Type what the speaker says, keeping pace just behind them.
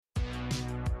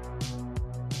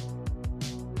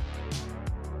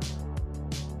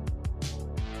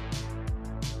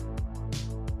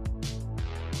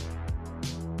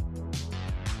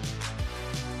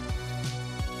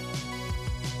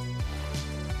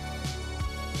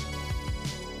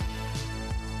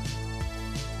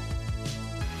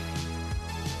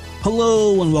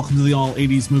Hello and welcome to the All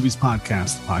 80s Movies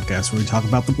Podcast, the podcast where we talk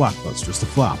about the blockbusters, the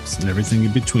flops, and everything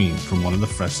in between from one of the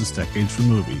freshest decades for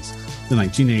movies, the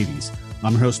 1980s.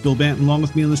 I'm your host, Bill Bant, and along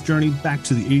with me on this journey back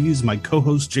to the 80s, my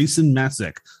co-host, Jason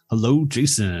Masick. Hello,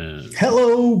 Jason.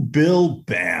 Hello, Bill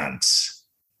Bant.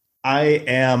 I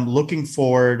am looking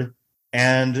forward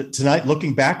and tonight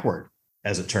looking backward,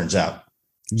 as it turns out.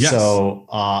 Yes. So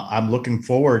I'm looking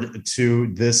forward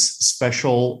to this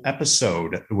special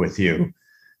episode with you.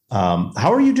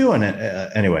 How are you doing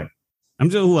anyway? I'm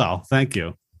doing well. Thank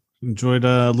you. Enjoyed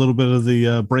a little bit of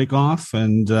the break off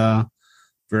and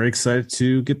very excited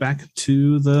to get back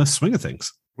to the swing of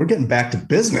things. We're getting back to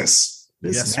business.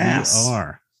 Yes, we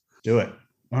are. Do it.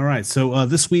 All right. So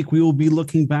this week we will be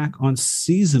looking back on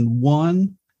season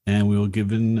 1 and we will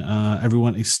give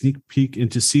everyone a sneak peek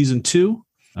into season 2.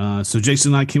 So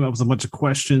Jason and I came up with a bunch of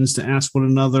questions to ask one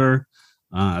another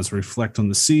as we reflect on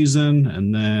the season,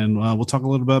 and then we'll talk a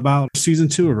little bit about season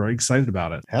 2. We're very excited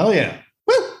about it. Hell yeah.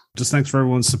 Woo! Just thanks for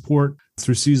everyone's support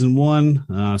through season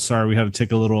 1. Sorry we had to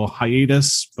take a little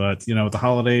hiatus, but with the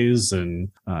holidays and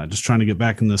just trying to get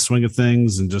back in the swing of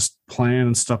things and just plan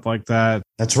and stuff like that.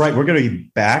 That's right. We're going to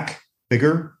be back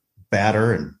bigger,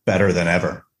 badder, and better than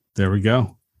ever. There we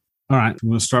go. All right. I'm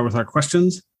going to start with our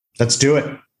questions. Let's do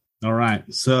it. All right.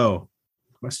 So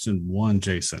question 1,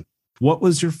 Jason. What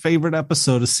was your favorite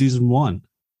episode of season 1?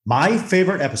 My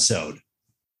favorite episode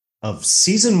of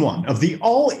season 1 of the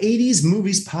All 80s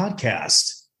Movies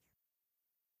Podcast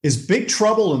is Big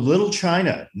Trouble in Little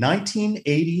China,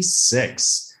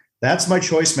 1986. That's my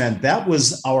choice, man. That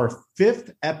was our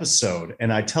 5th episode.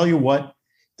 And I tell you what,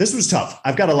 this was tough.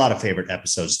 I've got a lot of favorite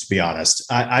episodes, to be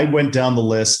honest. I went down the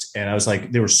list and I was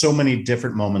like, there were so many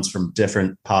different moments from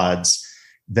different pods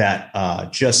that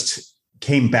just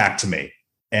came back to me.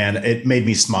 And it made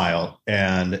me smile,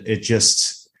 and it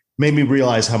just made me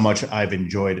realize how much I've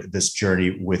enjoyed this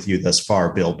journey with you thus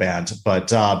far, Bill Bant.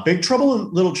 But Big Trouble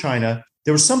in Little China,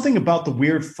 there was something about the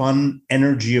weird, fun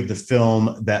energy of the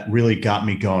film that really got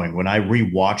me going. When I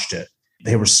rewatched it,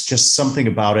 there was just something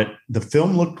about it. The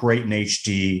film looked great in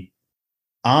HD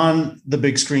on the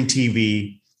big screen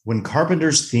TV. When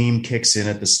Carpenter's theme kicks in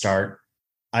at the start,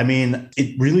 I mean,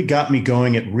 it really got me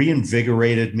going. It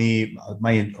reinvigorated me,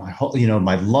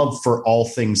 my love for all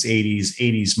things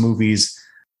 80s movies.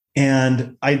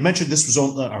 And I mentioned this was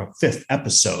our 5th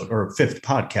episode or 5th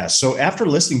podcast. So after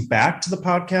listening back to the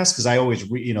podcast, because I always,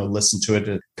 listen to it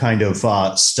to kind of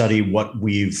study what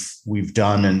we've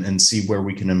done and see where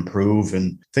we can improve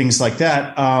and things like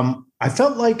that. I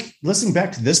felt like listening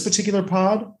back to this particular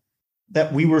pod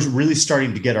that we were really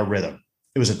starting to get our rhythm.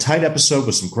 It was a tight episode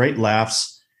with some great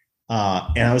laughs.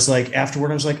 And I was like,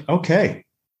 afterward, I was like, okay,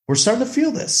 we're starting to feel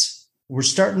this. We're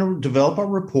starting to develop our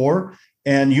rapport.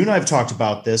 And you and I have talked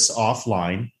about this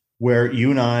offline, where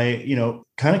you and I,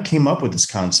 kind of came up with this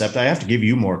concept. I have to give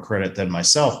you more credit than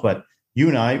myself, but you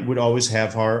and I would always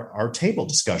have our table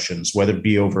discussions, whether it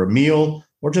be over a meal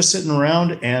or just sitting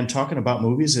around and talking about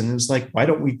movies. And it was like, why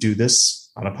don't we do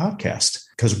this on a podcast?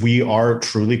 Because we are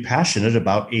truly passionate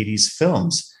about 80s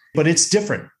films. But it's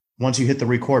different once you hit the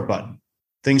record button.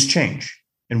 Things change,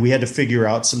 and we had to figure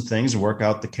out some things and work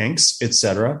out the kinks,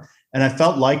 etc. And I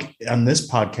felt like on this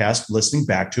podcast, listening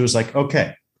back to it, was like,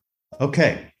 okay,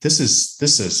 this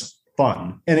is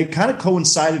fun. And it kind of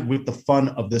coincided with the fun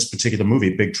of this particular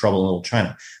movie, Big Trouble in Little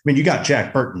China. I mean, you got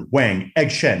Jack Burton, Wang, Egg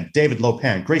Shen, David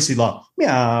Lopan, Gracie Law,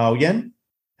 Miao Yen,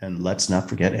 and let's not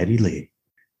forget Eddie Lee.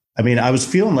 I mean, I was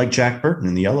feeling like Jack Burton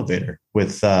in the elevator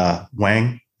with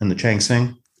Wang and the Chang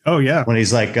Sing. Oh, yeah. When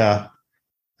he's like,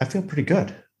 I feel pretty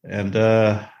good, and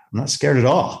I'm not scared at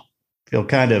all. Feel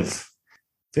kind of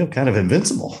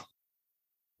invincible.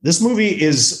 This movie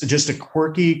is just a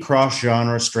quirky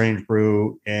cross-genre strange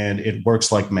brew, and it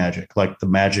works like magic, like the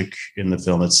magic in the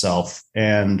film itself.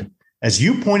 And as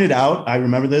you pointed out, I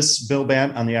remember this, Bill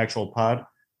Bant, on the actual pod,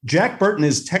 Jack Burton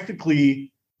is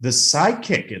technically the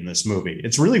sidekick in this movie.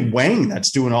 It's really Wang that's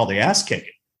doing all the ass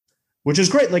kicking, which is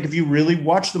great. Like if you really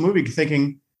watch the movie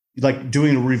thinking, like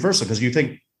doing a reversal, because you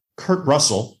think Kurt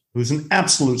Russell, who's an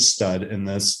absolute stud in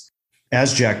this,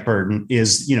 as Jack Burton,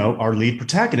 is, our lead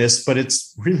protagonist, but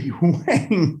it's really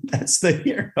Wang that's the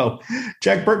hero.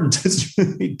 Jack Burton doesn't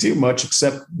really do much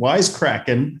except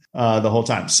wisecracking the whole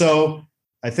time. So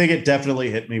I think it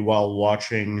definitely hit me while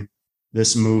watching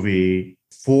this movie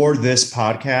for this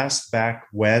podcast back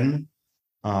when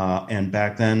and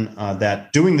back then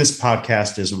that doing this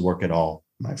podcast isn't work at all,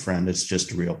 my friend. It's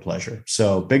just a real pleasure.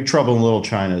 So Big Trouble in Little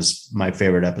China is my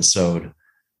favorite episode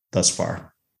thus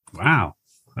far. Wow.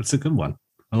 That's a good one.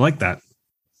 I like that. I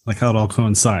like how it all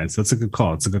coincides. That's a good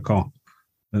call. It's a good call.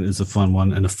 That is a fun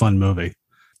one and a fun movie.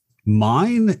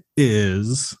 Mine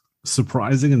is,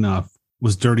 surprising enough,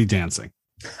 was Dirty Dancing.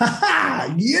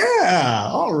 Yeah.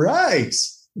 All right.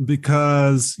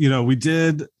 Because, we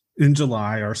did in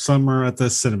July our summer at the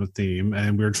cinema theme,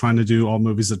 and we were trying to do all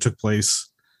movies that took place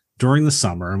during the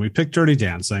summer, and we picked Dirty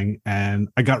Dancing, and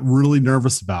I got really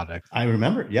nervous about it. I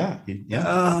remember. Yeah.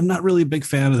 I'm not really a big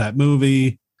fan of that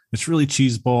movie. It's really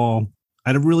cheeseball.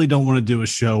 I really don't want to do a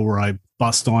show where I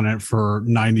bust on it for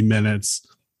 90 minutes.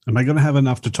 Am I going to have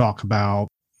enough to talk about?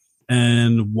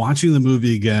 And watching the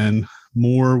movie again,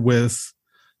 more with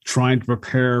trying to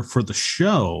prepare for the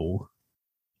show,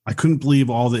 I couldn't believe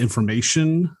all the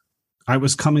information I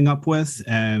was coming up with,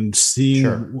 and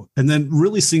seeing, and then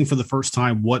really seeing for the first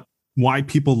time why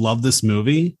people love this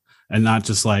movie, and not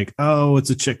just like, oh, it's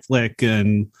a chick flick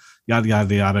and yada,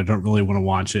 yada, yada. I don't really want to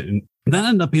watch it. And that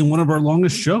ended up being one of our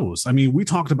longest shows. I mean, we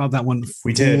talked about that one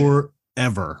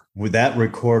forever. That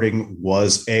recording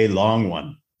was a long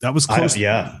one. That was close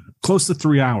to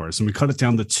 3 hours, and we cut it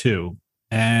down to 2.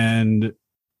 And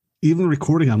even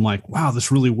recording, I'm like, wow,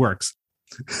 this really works.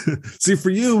 See, for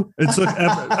you, it took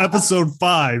episode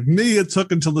 5. Me, it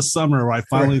took until the summer where I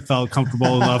finally felt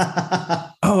comfortable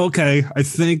enough. Oh, okay. I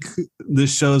think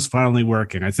this show is finally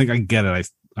working. I think I get it.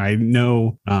 I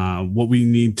know what we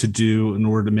need to do in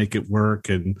order to make it work,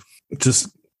 and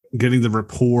just getting the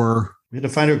rapport. We had to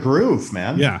find a groove,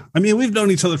 man. Yeah. I mean, we've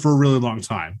known each other for a really long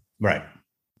time. Right.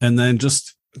 And then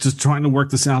just trying to work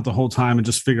this out the whole time and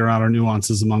just figure out our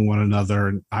nuances among one another.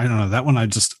 And I don't know, that one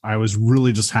I was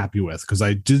really just happy with, because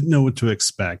I didn't know what to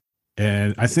expect.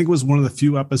 And I think it was one of the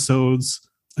few episodes.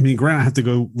 I mean, granted, I have to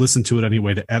go listen to it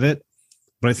anyway to edit,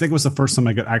 but I think it was the first time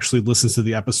I could actually listen to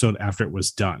the episode after it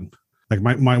was done. Like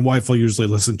my wife will usually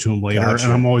listen to them later. Gotcha.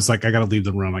 And I'm always like, I got to leave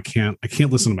the room. I can't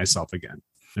listen to myself again.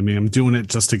 I mean, I'm doing it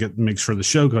just to make sure the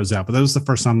show goes out. But that was the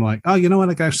first time I'm like, oh, you know what?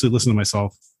 I can actually listen to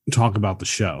myself talk about the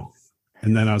show.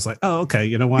 And then I was like, oh, okay,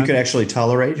 you know what? You could actually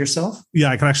tolerate yourself? Yeah,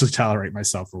 I can actually tolerate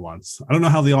myself for once. I don't know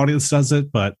how the audience does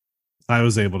it, but I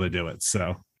was able to do it.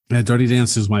 So yeah, Dirty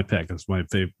Dancing is my pick. It's my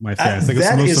favorite. I think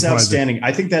that is outstanding.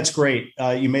 I think that's great.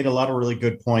 You made a lot of really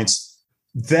good points.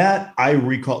 That I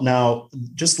recall. Now,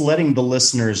 just letting the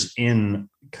listeners in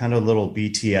kind of little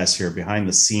BTS here behind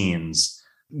the scenes,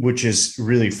 which is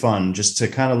really fun, just to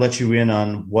kind of let you in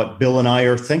on what Bill and I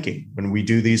are thinking when we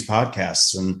do these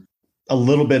podcasts, and a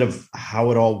little bit of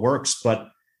how it all works. But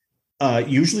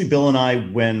usually Bill and I,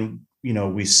 when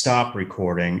we stop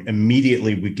recording,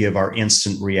 immediately we give our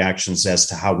instant reactions as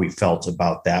to how we felt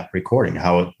about that recording,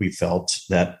 how we felt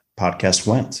that podcast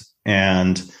went.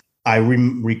 And I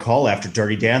recall after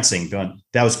Dirty Dancing going,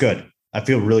 that was good. I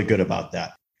feel really good about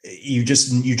that. You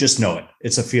just know it.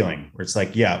 It's a feeling where it's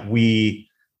like, yeah, we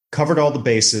covered all the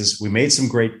bases. We made some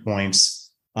great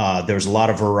points. There's a lot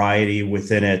of variety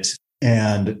within it.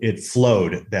 And it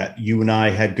flowed, that you and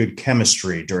I had good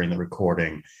chemistry during the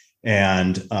recording,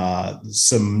 and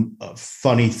some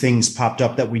funny things popped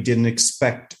up that we didn't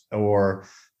expect, or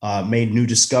made new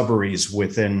discoveries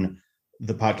within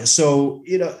the podcast. So,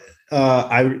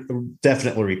 I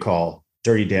definitely recall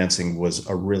Dirty Dancing was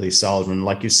a really solid one.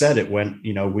 Like you said, it went,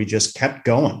 we just kept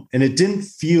going, and it didn't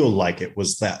feel like it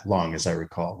was that long, as I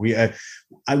recall.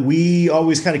 We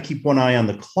always kind of keep one eye on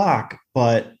the clock,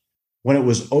 but when it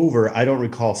was over, I don't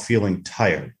recall feeling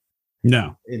tired.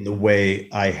 No, in the way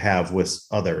I have with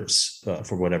others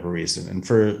for whatever reason. And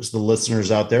for the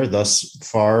listeners out there, thus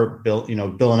far, Bill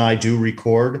and I do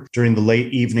record during the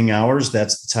late evening hours.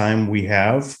 That's the time we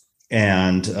have,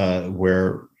 and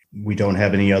where we don't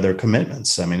have any other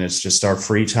commitments. I mean, it's just our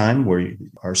free time where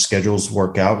our schedules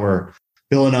work out, where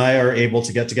Bill and I are able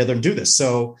to get together and do this.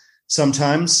 So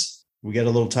sometimes we get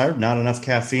a little tired, not enough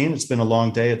caffeine. It's been a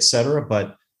long day, etc.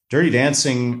 But Dirty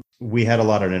Dancing, we had a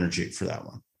lot of energy for that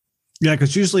one. Yeah,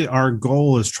 because usually our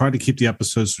goal is try to keep the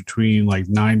episodes between like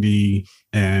 90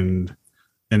 and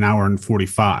an hour and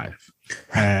 45.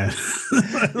 It's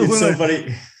so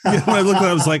funny. When I looked at it,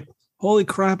 I was like, holy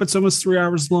crap, it's almost 3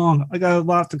 hours long. I got a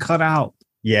lot to cut out.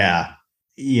 Yeah.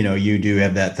 You do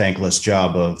have that thankless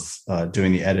job of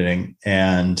doing the editing.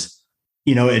 And,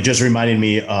 it just reminded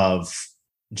me of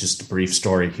just a brief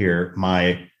story here.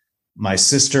 My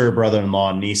sister,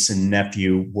 brother-in-law, niece, and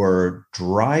nephew were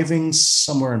driving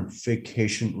somewhere on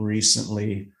vacation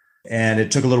recently, and it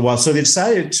took a little while. So they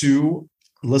decided to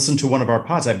listen to one of our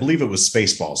pods. I believe it was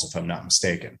Spaceballs, if I'm not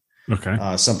mistaken. Okay.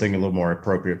 Something a little more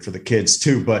appropriate for the kids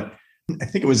too. But I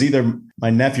think it was either my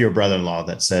nephew or brother-in-law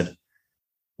that said,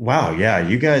 wow, yeah,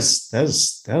 you guys, that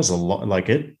was a lot.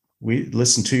 We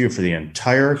listened to you for the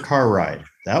entire car ride.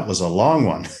 That was a long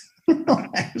one.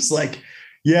 I was like,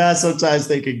 yeah, sometimes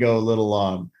they could go a little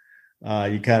long.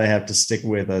 You kind of have to stick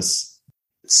with us.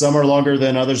 Some are longer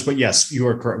than others, but yes, you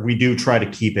are correct. We do try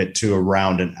to keep it to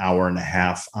around an hour and a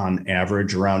half on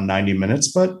average, around 90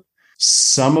 minutes, but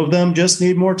some of them just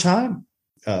need more time.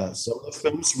 Some of the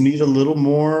films need a little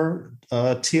more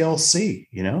TLC,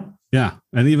 you know? Yeah.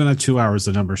 And even at 2 hours,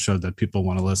 the numbers showed that people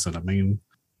want to listen. I mean,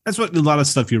 that's what a lot of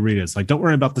stuff you read is like, don't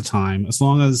worry about the time. As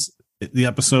long as the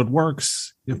episode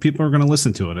works, people are going to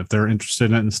listen to it if they're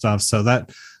interested in it and stuff. So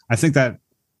that, I think that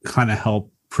kind of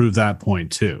helped prove that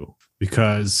point too,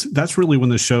 because that's really when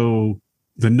the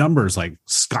numbers like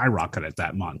skyrocketed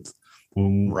that month.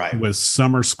 Right. With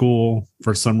summer school,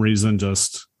 for some reason,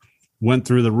 just went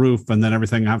through the roof. And then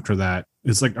everything after that,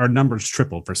 it's like our numbers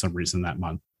tripled for some reason that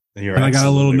month. And I got a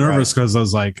little nervous because I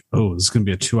was like, oh, this is going to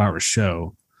be a 2-hour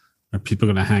show. Are people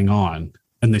going to hang on?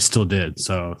 And they still did.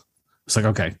 So it's like,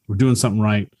 okay, we're doing something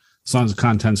right. As long as the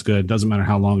content's good, doesn't matter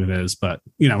how long it is. But,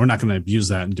 we're not going to abuse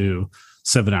that and do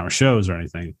 7-hour shows or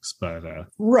anything. But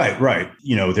Right.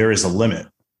 There is a limit.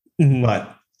 Mm-hmm.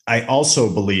 But I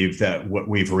also believe that what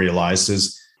we've realized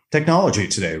is technology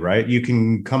today, right? You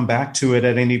can come back to it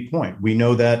at any point. We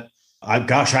know that,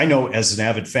 I know as an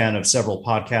avid fan of several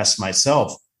podcasts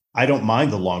myself, I don't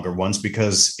mind the longer ones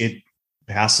because it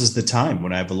passes the time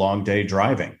when I have a long day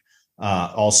driving.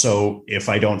 Also, if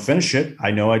I don't finish it,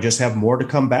 I know I just have more to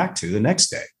come back to the next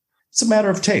day. It's a matter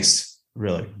of taste,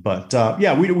 really. But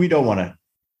we don't want to.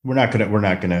 We're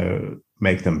not gonna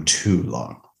make them too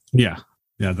long. Yeah,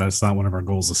 that's not one of our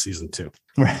goals this season 2.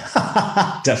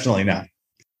 Definitely not.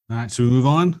 All right, so we move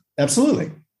on.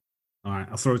 Absolutely. All right,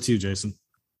 I'll throw it to you, Jason.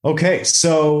 Okay,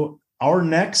 so our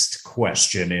next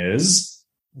question is,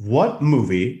 what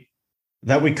movie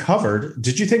that we covered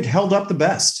did you think held up the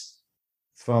best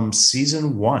from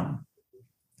season 1?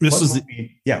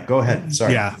 Go ahead.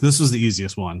 Sorry. Yeah, this was the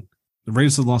easiest one. The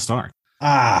Raiders of the Lost Ark.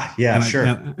 Sure.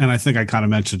 And I think I kind of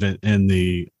mentioned it in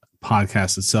the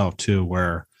podcast itself too,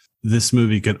 where this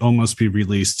movie could almost be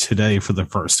released today for the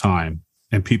first time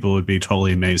and people would be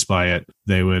totally amazed by it.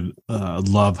 They would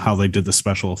love how they did the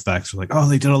special effects. Like, oh,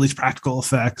 they did all these practical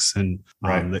effects, and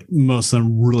most of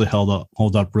them really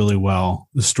hold up really well.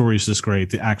 The story's just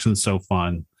great. The action's so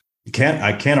fun.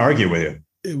 I can't argue with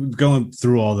you. Going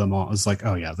through all of them, I was like,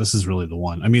 oh yeah, this is really the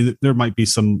one. I mean, there might be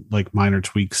some like minor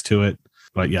tweaks to it,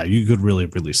 but yeah, you could really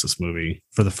release this movie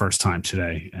for the first time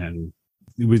today, and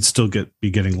we'd still be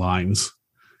getting lines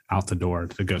out the door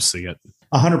to go see it.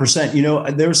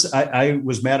 100%. I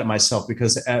was mad at myself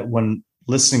because when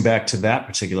listening back to that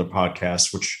particular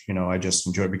podcast, which, I just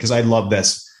enjoyed because I love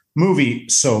this movie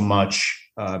so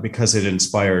much because it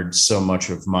inspired so much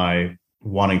of my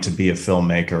wanting to be a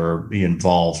filmmaker or be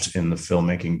involved in the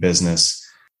filmmaking business.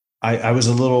 I was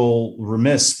a little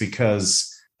remiss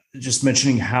because just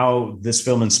mentioning how this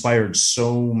film inspired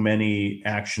so many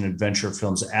action adventure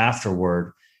films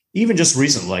afterward. Even just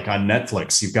recently, like on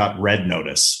Netflix, you've got Red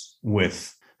Notice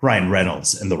with Ryan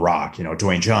Reynolds and The Rock,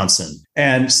 Dwayne Johnson.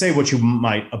 And say what you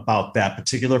might about that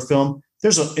particular film,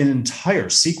 there's an entire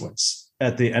sequence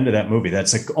at the end of that movie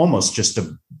that's like almost just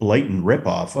a blatant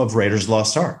ripoff of Raiders of the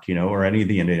Lost Ark, or any of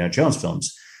the Indiana Jones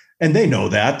films. And they know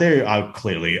that. They are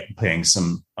clearly paying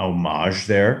some homage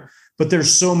there. But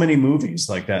there's so many movies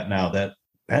like that now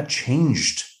that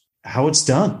changed how it's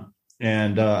done.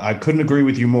 And I couldn't agree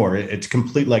with you more. It's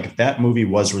complete. Like if that movie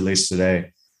was released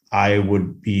today, I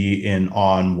would be in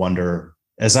awe and wonder,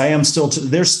 as I am still.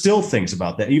 There's still things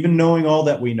about that. Even knowing all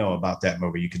that we know about that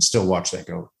movie, you can still watch that and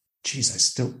go,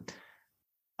 geez,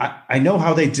 I know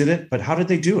how they did it, but how did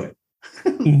they do it?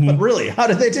 Mm-hmm. But really, how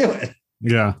did they do it?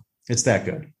 Yeah. It's that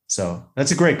good. So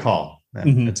that's a great call.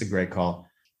 Mm-hmm. That's a great call.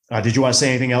 Did you want to say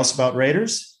anything else about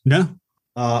Raiders? No.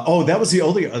 That was the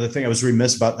only other thing I was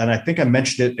remiss about. And I think I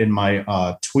mentioned it in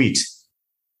my tweet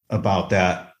about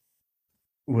that,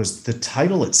 was the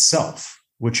title itself,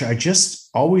 which I just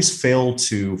always fail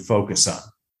to focus on.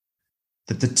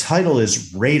 That the title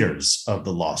is Raiders of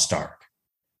the Lost Ark.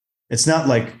 It's not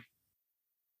like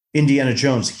Indiana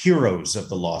Jones, Heroes of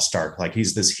the Lost Ark. Like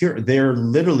he's this hero. They're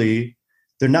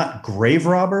not grave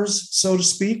robbers, so to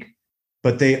speak,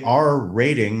 but they are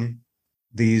raiding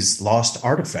these lost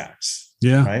artifacts.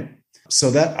 Yeah. Right.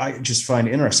 So that I just find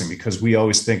interesting because we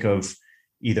always think of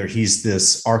either he's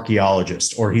this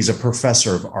archaeologist or he's a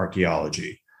professor of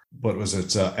archaeology. What was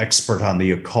it? Expert on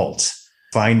the occult,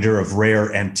 finder of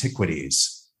rare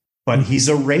antiquities. But he's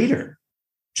a raider,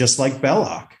 just like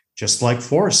Belloc, just like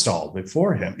Forrestal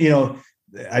before him.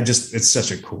 It's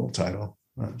such a cool title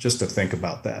just to think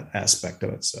about that aspect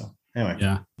of it. So anyway.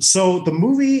 Yeah. So the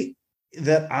movie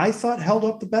that I thought held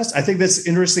up the best, I think that's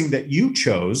interesting that you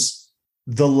chose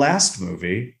the last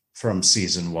movie from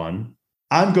season 1.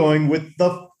 I'm going with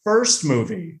the first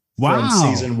movie from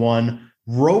season 1,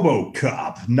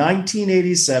 RoboCop,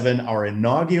 1987, our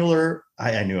inaugural.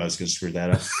 I knew I was going to screw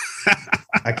that up.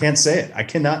 I can't say it. I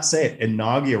cannot say it.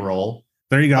 Inaugural.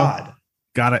 There you go. God.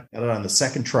 Got it on the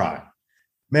second try.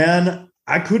 Man,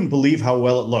 I couldn't believe how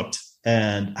well it looked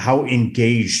and how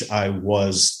engaged I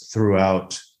was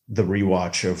throughout the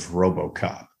rewatch of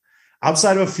RoboCop.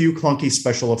 Outside of a few clunky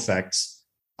special effects,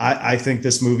 I think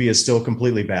this movie is still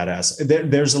completely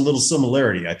badass. There's a little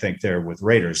similarity, I think, there with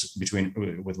Raiders with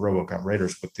RoboCop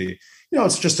Raiders. With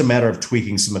it's just a matter of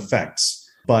tweaking some effects.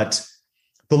 But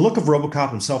the look of RoboCop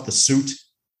himself, the suit,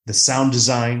 the sound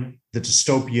design, the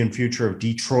dystopian future of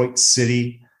Detroit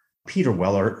City, Peter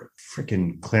Weller,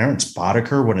 freaking Clarence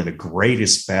Boddicker, one of the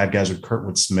greatest bad guys with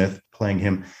Kurtwood Smith playing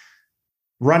him.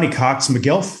 Ronnie Cox,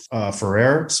 Miguel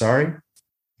Ferrer,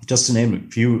 just to name a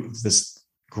few of this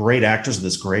great actors of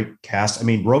this great cast. I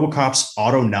mean, RoboCop's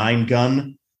Auto 9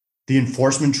 gun, the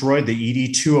enforcement droid, the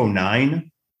ED-209. I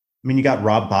mean, you got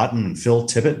Rob Bottin and Phil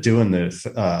Tippett doing the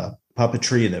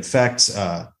puppetry and the effects.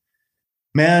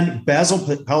 Man, Basil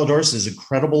Pallador's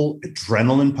incredible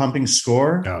adrenaline pumping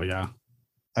score. Oh, yeah.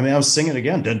 I mean, I was singing it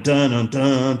again. Dun, dun,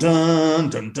 dun, dun, dun,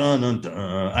 dun, dun,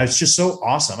 dun. It's just so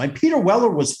awesome. I mean, Peter Weller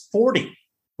was 40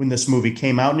 when this movie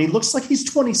came out, and he looks like he's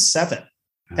 27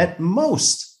 at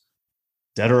most.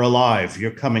 Dead or Alive,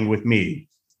 You're Coming With Me.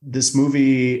 This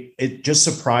movie, it just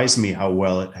surprised me how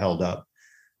well it held up.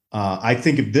 I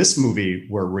think if this movie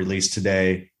were released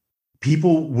today,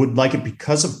 people would like it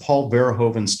because of Paul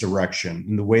Verhoeven's direction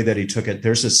and the way that he took it.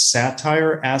 There's a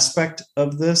satire aspect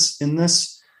of this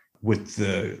with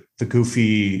the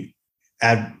goofy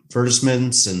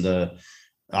advertisements and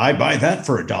I buy that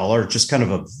for $1, just kind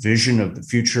of a vision of the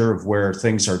future of where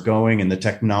things are going and the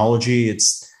technology.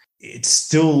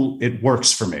 It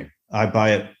works for me. I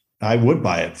buy it. I would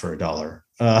buy it for $1.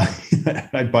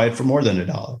 I'd buy it for more than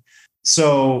 $1.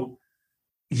 So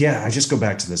yeah, I just go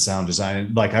back to the sound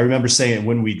design. Like I remember saying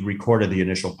when we recorded the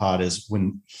initial pod is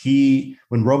when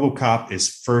RoboCop is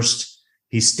first,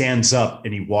 he stands up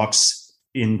and he walks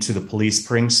into the police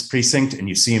precinct and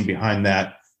you see him behind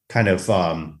that kind of,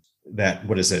 the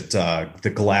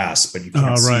glass, but you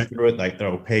can't see through it, like the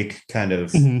opaque kind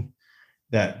of,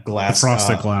 that glass, the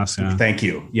frosted glass. Yeah. Thank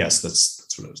you. Yes, that's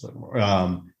what I was looking for.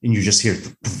 And you just hear,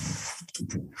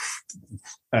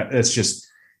 it's just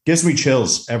gives me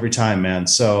chills every time, man.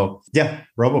 So yeah,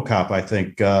 RoboCop, I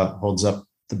think holds up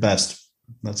the best.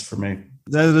 That's for me.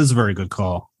 That is a very good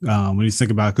call when you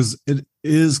think about it, because it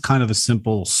is kind of a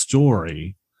simple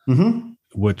story,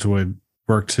 which would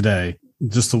work today.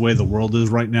 Just the way the world is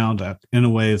right now, that in a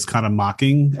way it's kind of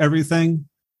mocking everything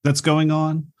that's going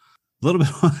on. A little bit,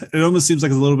 it almost seems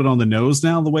like it's a little bit on the nose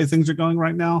now, the way things are going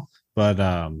right now. But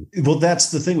well,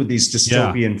 that's the thing with these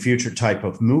dystopian future type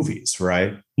of movies,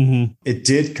 right? It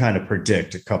did kind of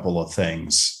predict a couple of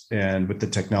things, and with the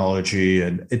technology,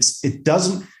 and it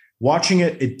doesn't. Watching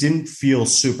it, it didn't feel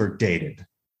super dated.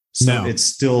 So it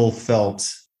still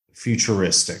felt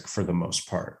futuristic for the most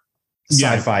part.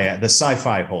 Sci-fi, the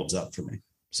sci-fi holds up for me.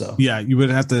 So yeah, you would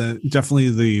have to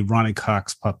definitely the Ronnie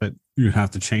Cox puppet. You'd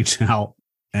have to change out.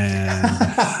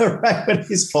 And right when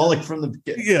he's falling from the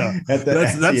beginning. Yeah, that's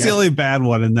the only bad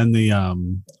one. And then the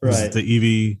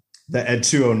the Ed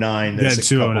 209.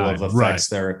 There's a couple of effects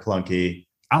that are clunky.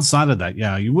 Outside of that,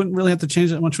 yeah, you wouldn't really have to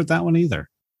change that much with that one either.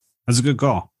 That's a good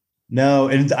call. No,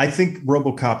 and I think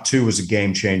RoboCop 2 was a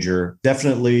game changer.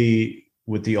 Definitely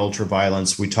with the ultra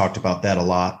violence. We talked about that a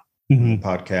lot in the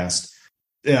podcast.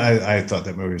 Yeah, I thought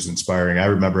that movie was inspiring. I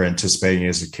remember anticipating it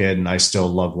as a kid, and I still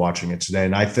love watching it today.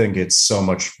 And I think it's so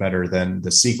much better than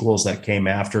the sequels that came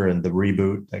after and the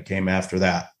reboot that came after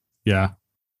that. Yeah.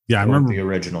 I remember the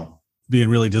original. Being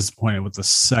really disappointed with the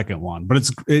second one, but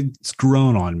it's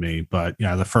grown on me. But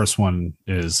yeah, the first one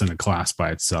is in a class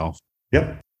by itself.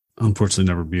 Yep. Unfortunately,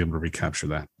 never be able to recapture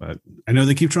that, but I know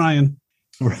they keep trying.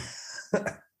 All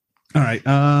right.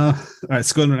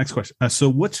 Let's go to the next question. So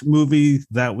which movie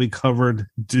that we covered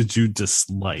did you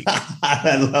dislike?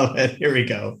 I love it. Here we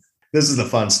go. This is the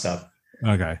fun stuff.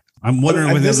 Okay. I'm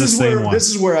wondering whether it's the same one. This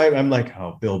is where I'm like,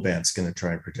 oh, Bill Bant's going to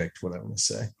try and predict what I'm going to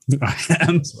say. I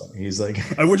am. He's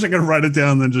like, I wish I could write it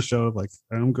down and then just show it like,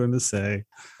 I'm going to say.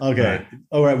 Okay.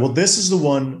 All right. Well, this is the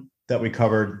one that we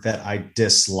covered that I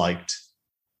disliked.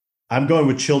 I'm going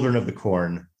with Children of the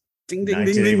Corn. Ding, ding,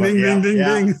 ding, ding, ding, ding, ding,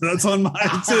 ding. That's on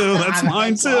mine too. That's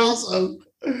mine too. Awesome.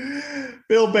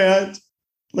 Bill Bant,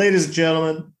 ladies and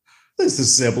gentlemen, this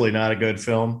is simply not a good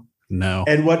film. No.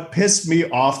 And what pissed me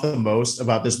off the most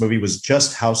about this movie was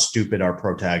just how stupid our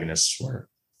protagonists were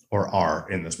or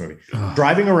are in this movie.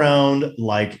 Driving around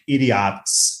like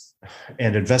idiots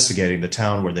and investigating the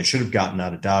town where they should have gotten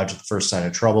out of Dodge at the first sign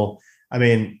of trouble. I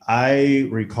mean, I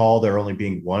recall there only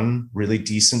being one really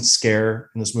decent scare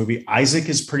in this movie. Isaac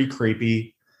is pretty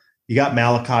creepy. You got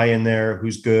Malachi in there,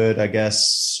 who's good, I guess,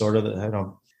 sort of. I don't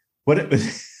know. What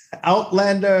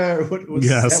Outlander? What was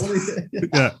Yes. that? What he did?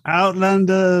 Yeah.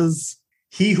 Outlanders.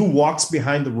 He who walks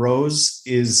behind the rose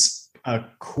is a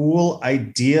cool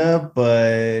idea,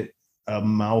 but a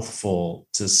mouthful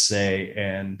to say.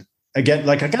 And again,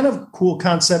 like a kind of cool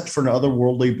concept for an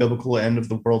otherworldly biblical end of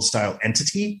the world style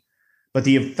entity, but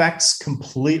the effects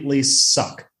completely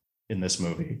suck in this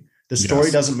movie. The story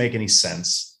doesn't make any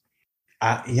sense.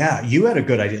 Yeah, you had a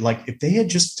good idea. Like if they had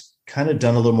just kind of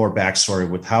done a little more backstory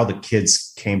with how the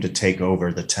kids came to take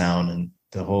over the town and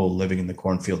the whole living in the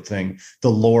cornfield thing, the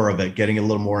lore of it, getting a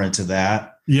little more into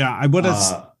that. Yeah, I would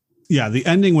have. The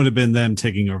ending would have been them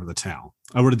taking over the town.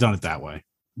 I would have done it that way.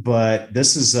 But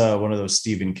this is one of those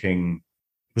Stephen King.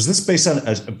 Was this based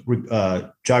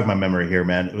on jog my memory here,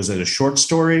 man? Was it a short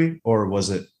story or was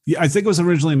it? Yeah, I think it was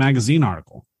originally a magazine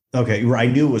article. Okay, I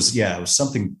knew it was. Yeah, it was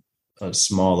something a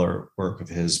smaller work of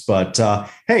his. But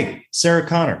hey, Sarah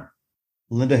Connor,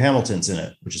 Linda Hamilton's in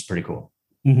it, which is pretty cool.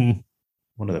 Mm-hmm.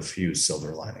 One of the few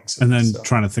silver linings. And then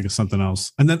trying to think of something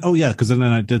else. And then, because then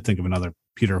I did think of another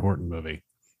Peter Horton movie.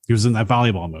 He was in that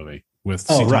volleyball movie with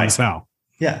C. Thomas Howell.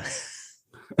 Yeah.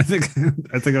 I think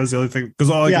I was the only thing because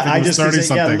all I could think was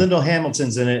 30-something. Yeah, Linda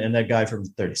Hamilton's in it, and that guy from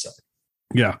 30-something.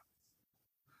 Yeah.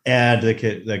 And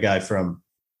the guy from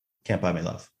Can't Buy Me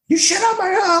Love. You shit on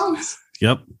my house.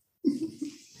 Yep.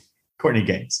 Courtney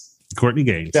Gaines.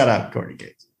 Shout out Courtney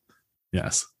Gaines.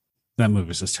 Yes. That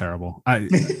movie's just terrible. I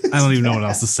don't even know what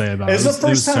else to say about it. It's the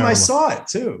first time I saw it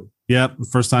too. Yep.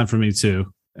 First time for me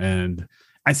too. And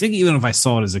I think even if I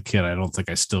saw it as a kid, I don't think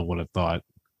I still would have thought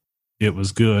it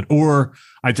was good. Or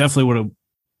I definitely would have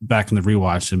back in the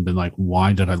rewatch and been like,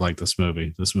 why did I like this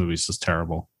movie? This movie's just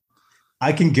terrible.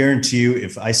 I can guarantee you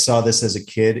if I saw this as a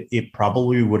kid, it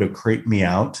probably would have creeped me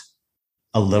out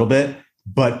a little bit.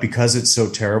 But because it's so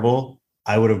terrible,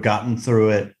 I would have gotten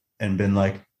through it and been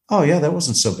like, oh, yeah, that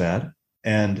wasn't so bad.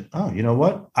 And, oh, you know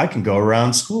what? I can go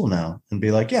around school now and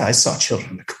be like, yeah, I saw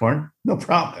Children of the Corn. No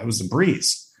problem. It was a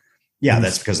breeze. Yeah,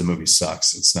 that's because the movie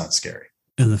sucks. It's not scary.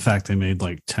 And the fact they made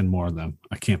like 10 more of them.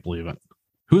 I can't believe it.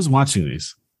 Who's watching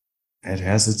these? It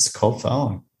has its cult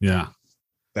following. Yeah.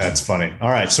 That's funny.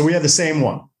 All right. So we have the same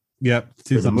one. Yep.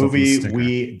 For the movie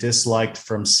we disliked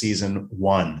from season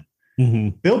 1. Mm-hmm.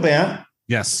 Bill Bant.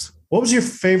 Yes. What was your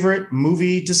favorite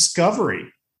movie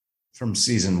discovery from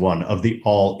season 1 of the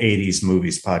All 80s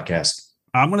Movies podcast?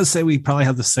 I'm going to say we probably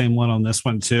have the same one on this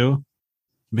one too.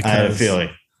 Because I had a feeling.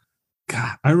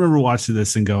 God, I remember watching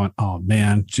this and going, oh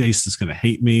man, Jason's going to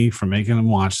hate me for making him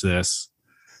watch this.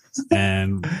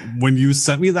 And when you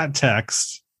sent me that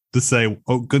text to say,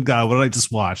 oh, good God, what did I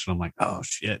just watch? And I'm like, oh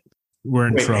shit, we're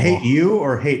in trouble. Hate you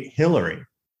or hate Hillary?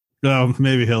 Oh,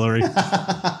 maybe Hillary.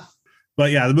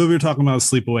 But yeah, the movie we're talking about is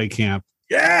Sleepaway Camp.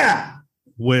 Yeah.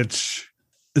 Which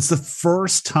it's the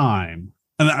first time,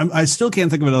 and I still can't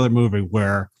think of another movie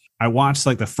where I watched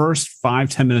like the first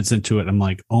 5-10 minutes into it. I'm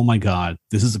like, oh my God,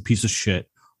 this is a piece of shit.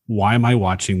 Why am I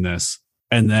watching this?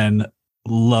 And then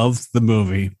love the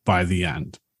movie by the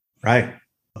end. Right.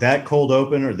 That cold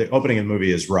open or the opening of the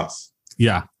movie is rough.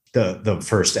 Yeah. The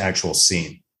first actual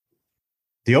scene.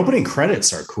 The opening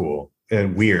credits are cool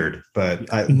and weird, but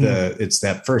it's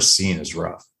that first scene is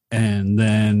rough. And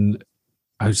then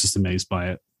I was just amazed by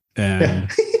it. And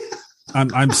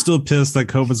I'm still pissed that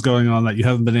COVID's going on, that you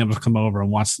haven't been able to come over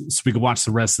and watch so we could watch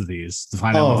the rest of these to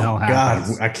find out what the hell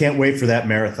happens. God, I can't wait for that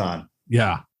marathon.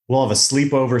 Yeah. We'll have a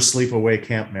sleepaway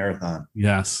camp marathon.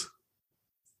 Yes.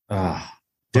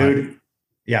 Dude.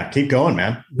 Yeah, keep going,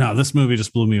 man. No, this movie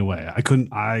just blew me away. I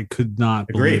could not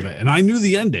believe it. And I knew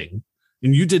the ending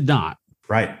and you did not.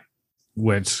 Right.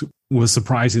 Which was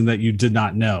surprising that you did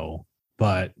not know.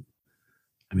 But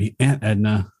I mean, Aunt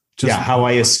Edna. How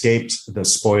I escaped the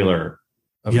spoiler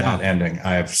of that ending,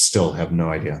 I still have no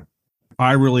idea.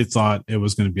 I really thought it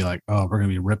was going to be like, oh, we're going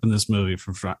to be ripping this movie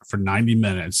for 90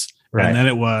 minutes. Right. And then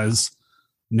it was,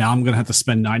 now I'm going to have to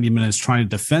spend 90 minutes trying to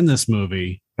defend this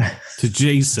movie to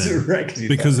Jason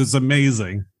because it's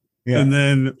amazing. Yeah. And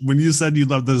then when you said you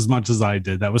loved it as much as I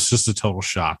did, that was just a total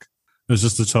shock. It was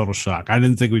just a total shock. I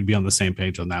didn't think we'd be on the same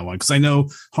page on that one because I know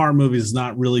horror movies is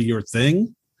not really your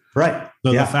thing. Right.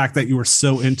 So the fact that you were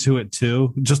so into it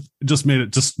too, just made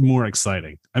it just more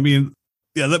exciting. I mean,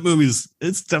 yeah, that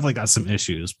it's definitely got some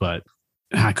issues, but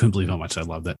I couldn't believe how much I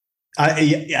loved it.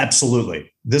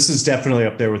 Absolutely. This is definitely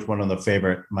up there with one of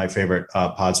my favorite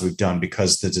pods we've done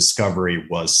because the discovery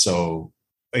was so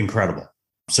incredible.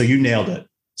 So you nailed it.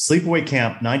 Sleepaway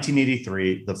Camp,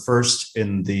 1983, the first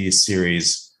in the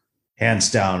series, hands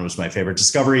down was my favorite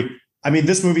discovery. I mean,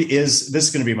 this is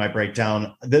going to be my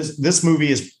breakdown. This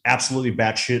movie is absolutely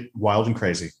batshit wild and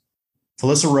crazy.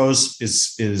 Felissa Rose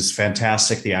is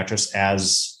fantastic, the actress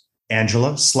as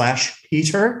Angela /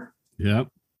 Peter. Yep.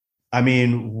 I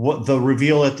mean, what the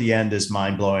reveal at the end is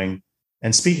mind blowing.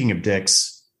 And speaking of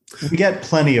dicks, we get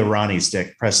plenty of Ronnie's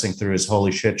dick pressing through his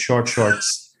holy shit short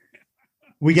shorts.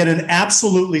 We get an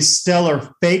absolutely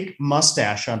stellar fake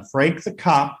mustache on Frank the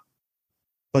cop,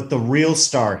 but the real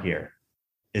star here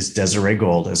is Desiree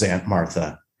Gold as Aunt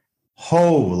Martha.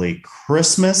 Holy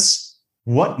Christmas.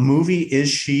 What movie is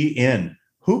she in?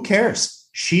 Who cares?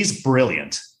 She's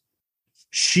brilliant.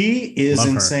 She is Love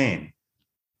her. insane.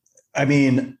 I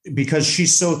mean, because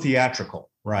she's so theatrical,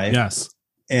 right? Yes.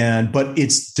 But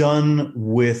it's done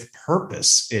with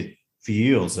purpose. It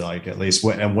feels like, at least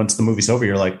and once the movie's over,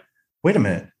 you're like, wait a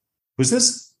minute. Was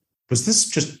this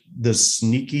just the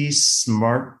sneaky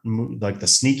smart, like the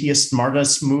sneakiest,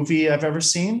 smartest movie I've ever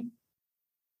seen?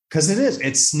 Because it is.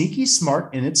 It's sneaky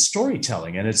smart in its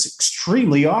storytelling, and it's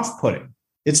extremely off-putting.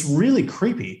 It's really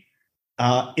creepy.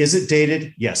 Is it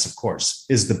dated? Yes, of course.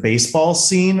 Is the baseball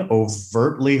scene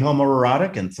overtly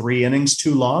homoerotic and 3 innings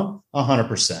too long?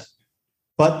 100%.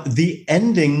 But the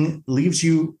ending leaves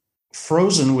you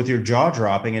frozen with your jaw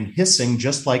dropping and hissing,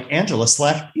 just like Angela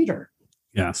 / Peter.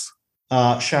 Yes.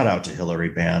 Shout out to Hillary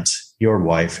Bant, your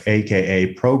wife,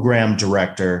 aka program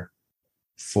director,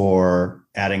 for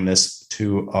adding this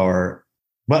to our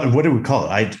what do we call it?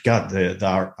 I got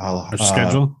our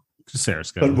schedule. Just say our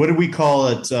schedule. But what did we call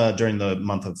it during the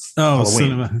month of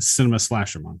Halloween? Cinema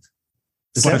Slasher Month.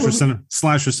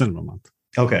 Slasher Cinema Month.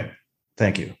 Okay,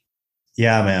 thank you.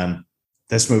 Yeah, man,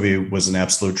 this movie was an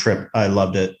absolute trip. I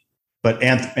loved it. But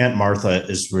Aunt Martha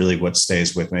is really what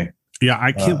stays with me. Yeah,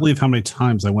 I can't believe how many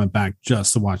times I went back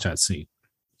just to watch that scene.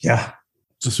 Yeah,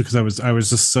 just because I was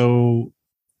just so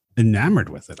enamored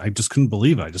with it. I just couldn't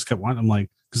believe it. I just kept watching. I'm like,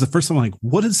 because the first time I'm like,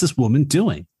 what is this woman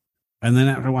doing? And then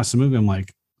after I watched the movie, I'm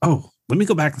like, oh, let me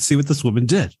go back and see what this woman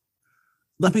did.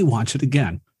 Let me watch it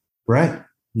again. Right.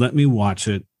 Let me watch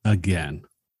it again.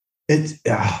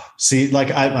 See, like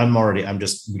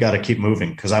we got to keep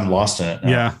moving because I'm lost in it now.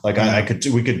 Yeah. Like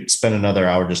we could spend another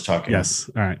hour just talking. Yes.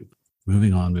 All right.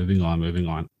 Moving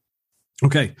on.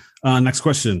 Okay. Next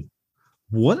question.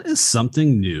 What is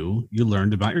something new you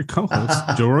learned about your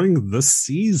co-host during the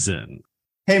season?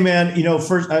 Hey, man,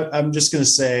 first, I'm just going to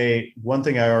say one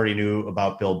thing I already knew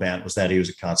about Bill Bant was that he was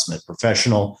a consummate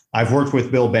professional. I've worked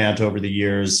with Bill Bant over the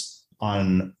years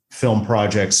on film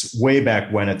projects way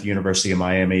back when at the University of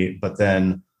Miami, but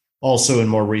then also in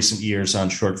more recent years on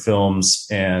short films,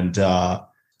 and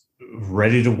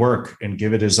ready to work and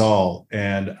give it his all.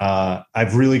 And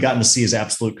I've really gotten to see his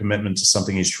absolute commitment to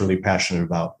something he's truly passionate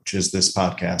about, which is this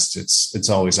podcast. It's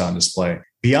always on display.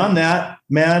 Beyond that,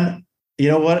 man, you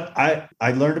know what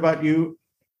I learned about you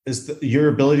is your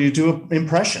ability to do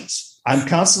impressions. I'm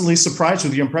constantly surprised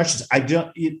with your impressions. I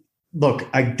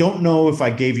don't know if I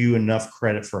gave you enough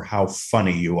credit for how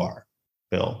funny you are,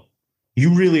 Bill.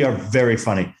 You really are very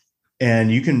funny,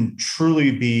 and you can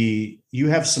truly you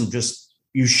have some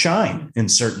you shine in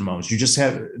certain moments. You just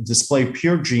display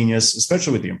pure genius,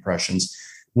 especially with the impressions.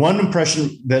 One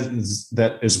impression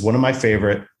that is one of my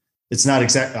favorite. It's not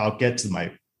exact. I'll get to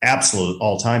my absolute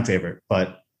all-time favorite,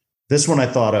 but this one I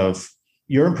thought of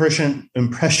your impression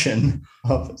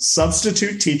of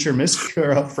substitute teacher Miss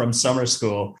Kura from summer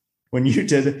school when you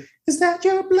did, "Is that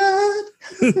your blood?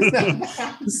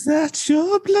 Is that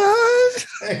your blood?"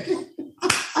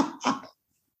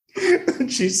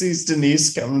 She sees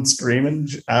Denise coming screaming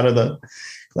out of the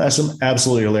classroom.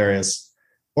 Absolutely hilarious.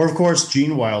 Or, of course,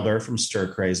 Gene Wilder from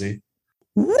Stir Crazy.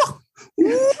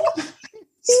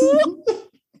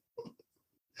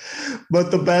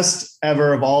 But the best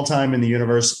ever of all time in the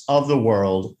universe of the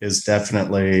world is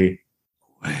definitely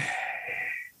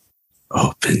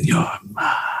Open Your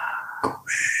Mind.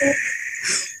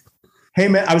 Hey,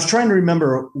 man, I was trying to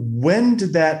remember, when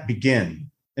did that begin?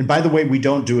 And by the way, we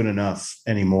don't do it enough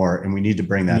anymore, and we need to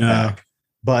bring that back.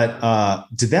 But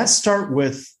did that start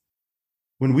with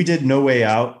when we did No Way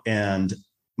Out and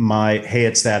my Hey,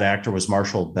 It's That Actor was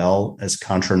Marshall Bell as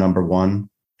Contra number 1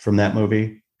 from that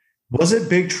movie? Was it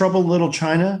Big Trouble in Little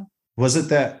China? Was it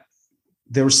that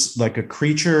there was like a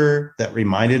creature that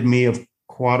reminded me of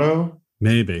Quado?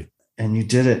 Maybe. And you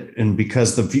did it. And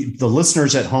because the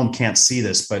listeners at home can't see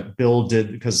this, but Bill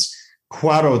did, because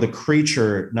Quado, the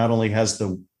creature, not only has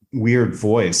the weird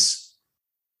voice,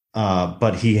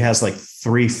 but he has like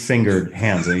 3-fingered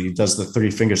hands, and he does the 3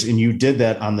 fingers. And you did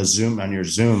that on your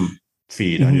Zoom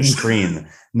feed on your screen.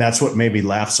 And that's what made me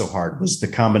laugh so hard, was the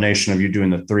combination of you doing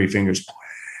the 3 fingers.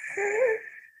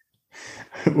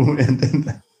 And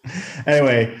then,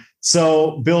 anyway,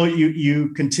 So, Bill,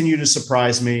 you continue to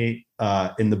surprise me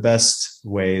in the best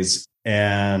ways.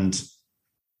 And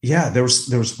yeah, there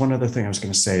was one other thing I was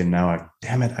going to say, and now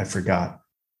I forgot.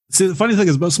 See, the funny thing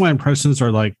is most of my impressions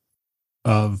are like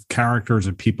of characters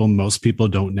or people most people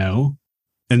don't know.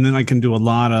 And then I can do a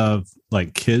lot of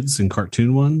like kids and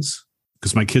cartoon ones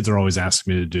because my kids are always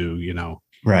asking me to do,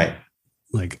 right,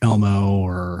 like Elmo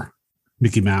or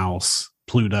Mickey Mouse,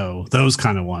 Pluto, those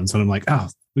kind of ones. And I'm like, oh,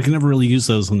 we can never really use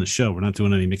those on the show. We're not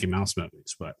doing any Mickey Mouse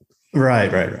movies, but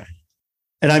right.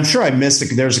 And I'm sure I missed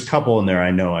it. There's a couple in there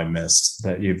I know I missed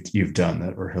that you've done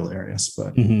that were hilarious.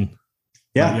 But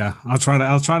yeah, I'll try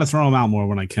to throw them out more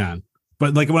when I can.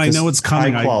 But like when I know it's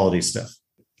coming, high quality stuff.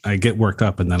 I get worked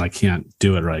up and then I can't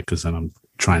do it right because then I'm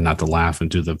trying not to laugh and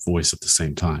do the voice at the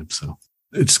same time. So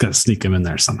I just got to sneak him in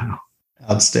there somehow.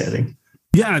 Outstanding.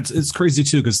 Yeah, it's crazy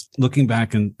too because looking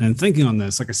back and thinking on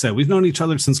this, like I said, we've known each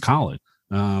other since college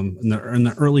in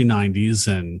the early 90s.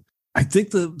 And I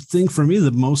think the thing for me, the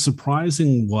most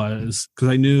surprising was because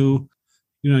I knew,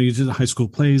 you did the high school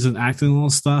plays and acting and all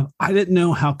this stuff. I didn't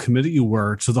know how committed you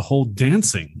were to the whole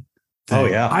dancing thing. Oh,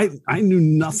 yeah. I knew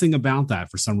nothing about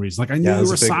that for some reason. Like I knew you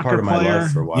were a soccer player.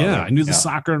 For a while, I knew the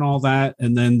soccer and all that.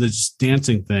 And then the just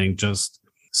dancing thing just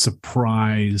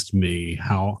surprised me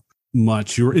how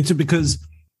much you were into because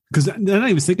then I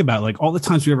even think about like all the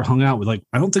times we ever hung out with, like,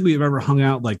 I don't think we've ever hung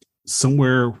out like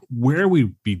somewhere where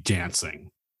we'd be dancing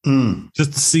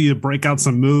just to see you break out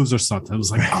some moves or something. It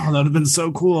was like, oh, that would have been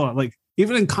so cool. Like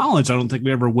even in college, I don't think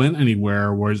we ever went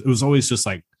anywhere where it was always just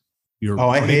like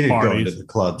I hated going to the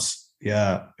clubs.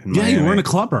 Yeah. You weren't a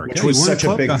clubber. Which was such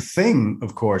a big thing,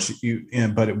 of course,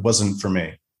 but it wasn't for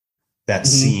me. That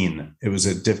scene, it was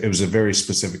a very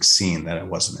specific scene that I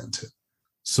wasn't into.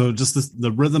 So just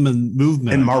the rhythm and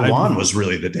movement. And Marwan was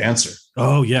really the dancer.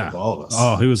 Oh, yeah. All of us.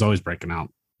 Oh, he was always breaking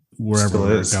out wherever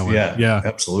we were going. Yeah,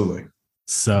 absolutely.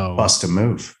 So bust a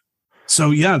move. So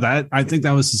yeah, I think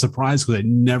that was a surprise because I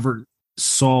never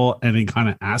saw any kind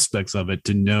of aspects of it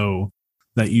to know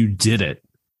that you did it.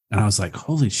 And I was like,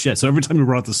 holy shit. So every time you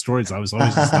brought the stories, I was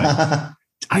always just like,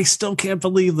 I still can't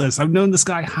believe this. I've known this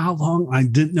guy how long? I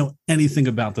didn't know anything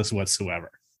about this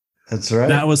whatsoever. That's right.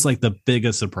 That was like the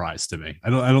biggest surprise to me. I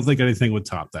don't think anything would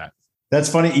top that. That's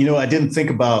funny. I didn't think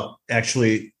about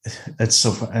actually. That's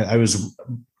so funny. I was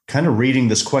kind of reading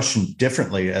this question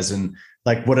differently, as in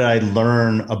like, what did I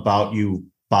learn about you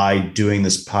by doing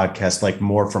this podcast? Like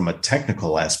more from a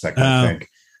technical aspect, I think,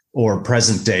 or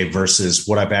present day versus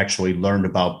what I've actually learned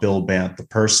about Bill Bant, the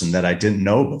person that I didn't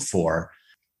know before.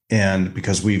 And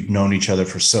because we've known each other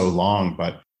for so long,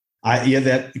 but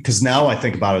because now I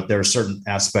think about it, there are certain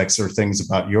aspects or things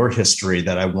about your history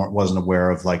that I wasn't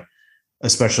aware of, like,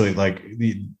 especially like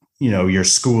your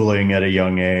schooling at a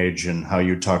young age and how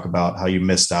you talk about how you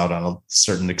missed out on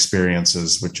certain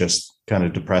experiences, which just kind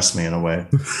of depressed me in a way.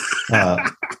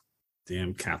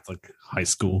 Damn Catholic high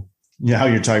school. Yeah. How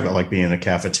you're talking about like being in a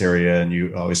cafeteria and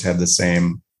you always had the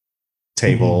same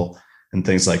table and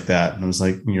things like that. And I was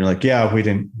like, you're like, yeah, we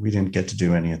didn't get to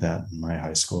do any of that in my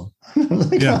high school.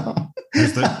 Like, yeah. Oh.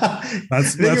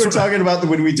 That's you were talking about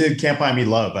when we did Can't Buy Me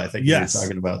Love. I think you were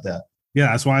talking about that. Yeah.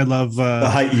 That's why I love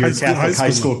your Catholic high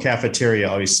school cafeteria,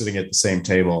 always sitting at the same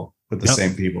table with the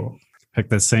same people. Pick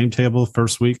that same table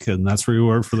first week. And that's where you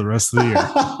were for the rest of the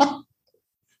year.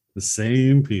 The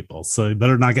same people. So you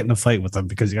better not get in a fight with them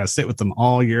because you got to sit with them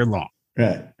all year long.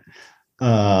 Right.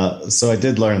 So I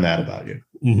did learn that about you.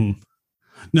 Mm-hmm.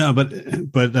 No, but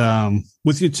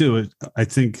with you too, I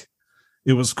think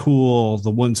it was cool the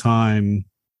one time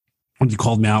when you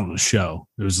called me out on the show.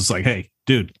 It was just like, hey,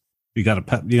 dude, you gotta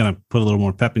put a little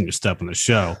more pep in your step on the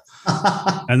show.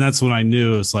 And that's when I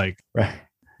knew it was like, right,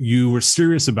 you were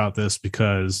serious about this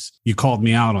because you called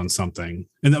me out on something.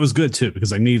 And that was good too,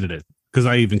 because I needed it. Because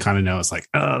I even kind of know it's like,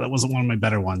 oh, that wasn't one of my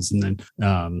better ones. And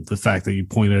then the fact that you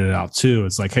pointed it out too,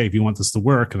 it's like, hey, if you want this to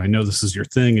work, and I know this is your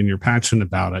thing and you're passionate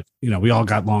about it, we all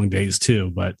got long days too,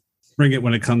 but bring it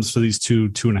when it comes to these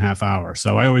 2.5 hours.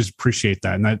 So I always appreciate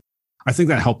that. And I think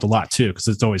that helped a lot too, because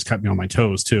it's always kept me on my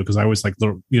toes too. Because I always like,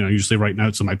 usually write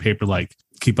notes on my paper, like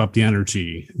keep up the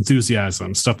energy,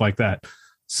 enthusiasm, stuff like that.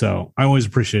 So I always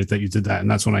appreciate that you did that.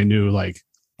 And that's when I knew like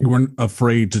you weren't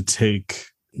afraid to take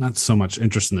not so much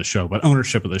interest in the show, but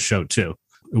ownership of the show too.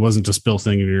 It wasn't just Bill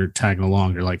thing and you're tagging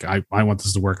along. You're like, I want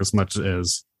this to work as much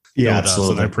as Bill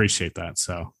absolutely. Does, and I appreciate that.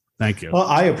 So thank you. Well,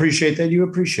 I appreciate that. You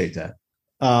appreciate that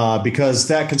because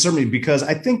that concerned me, because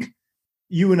I think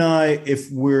you and I, if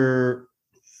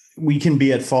we can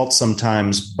be at fault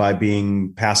sometimes by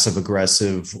being passive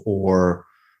aggressive or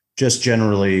just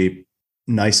generally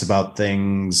nice about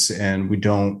things. And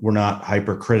we're not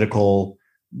hypercritical,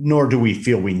 nor do we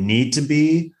feel we need to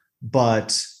be.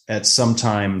 but at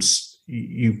sometimes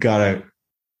you've got to,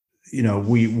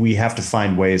 we have to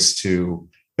find ways to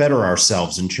better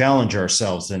ourselves and challenge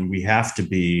ourselves, and we have to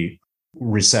be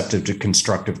receptive to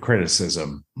constructive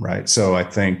criticism, right? So I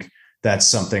think that's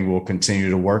something we'll continue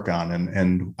to work on.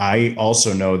 And I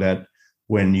also know that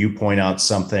when you point out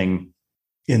something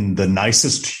in the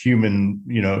nicest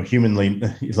humanly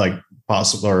like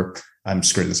possible, or I'm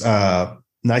screwed this,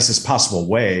 nicest possible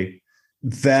way,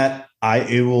 that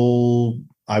I will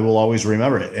always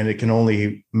remember it, and it can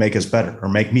only make us better or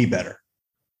make me better,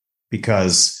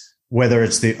 because whether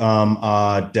it's the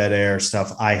dead air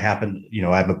stuff, I have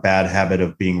a bad habit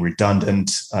of being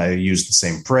redundant. I use the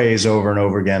same phrase over and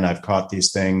over again. I've caught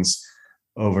these things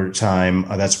over time.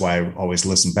 That's why I always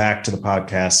listen back to the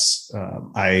podcasts.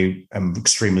 I am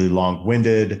extremely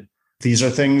long-winded. These are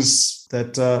things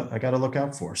that I got to look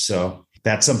out for. So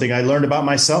that's something I learned about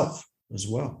myself as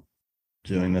well,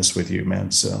 doing this with you,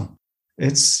 man. So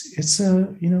it's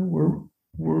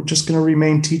we're just going to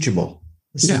remain teachable.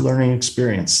 This is a learning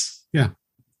experience. Yeah.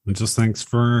 And just thanks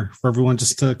for everyone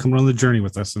just to come on the journey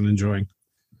with us and enjoying.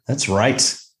 That's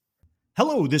right.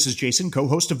 Hello, this is Jason,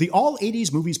 co-host of the All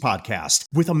 80s Movies podcast,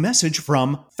 with a message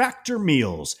from Factor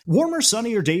Meals. Warmer,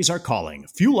 sunnier days are calling.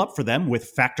 Fuel up for them with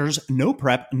Factor's no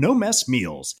prep, no mess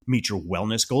meals. Meet your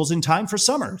wellness goals in time for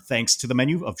summer, thanks to the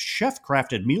menu of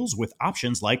chef-crafted meals with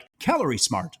options like Calorie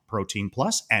Smart, Protein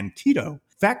Plus, and Keto.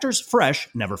 Factor's fresh,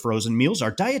 never frozen meals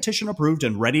are dietitian approved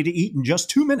and ready to eat in just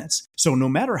 2 minutes. So no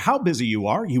matter how busy you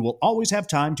are, you will always have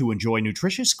time to enjoy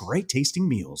nutritious, great tasting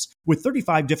meals. With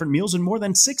 35 different meals and more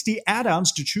than 60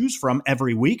 add-ons to choose from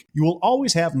every week, you will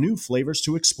always have new flavors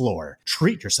to explore.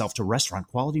 Treat yourself to restaurant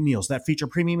quality meals that feature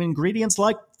premium ingredients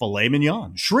like filet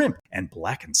mignon, shrimp, and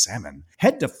blackened salmon.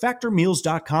 Head to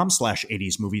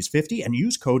factormeals.com/80smovies50 and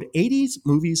use code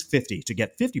 80smovies50 to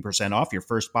get 50% off your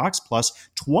first box plus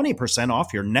 20% off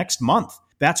your next month.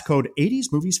 That's code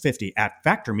 80smovies50 at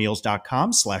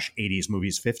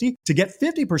factormeals.com/80smovies50 to get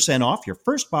 50% off your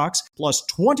first box plus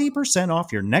 20%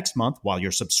 off your next month while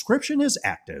your subscription is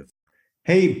active.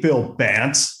 Hey, Bill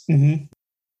Bantz,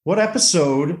 what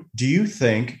episode do you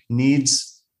think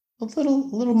needs a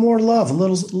little more love,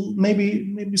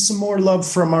 maybe some more love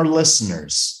from our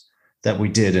listeners that we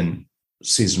did in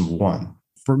season 1?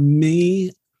 For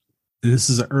me, this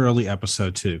is an early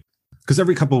episode too, because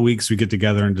every couple of weeks we get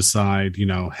together and decide,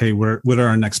 hey, what are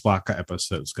our next block of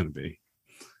episodes going to be?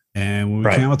 And when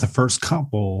we came out with the first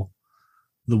couple,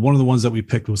 one of the ones that we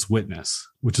picked was Witness,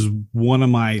 which is one of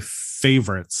my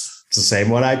favorites. It's the same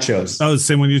one I chose. Oh, the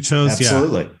same one you chose?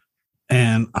 Absolutely. Yeah.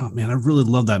 And oh man, I really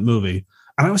love that movie.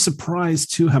 And I was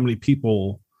surprised too how many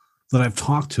people that I've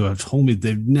talked to have told me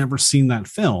they've never seen that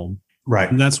film. Right.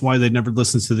 And that's why they never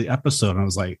listened to the episode. And I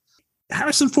was like,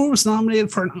 Harrison Ford was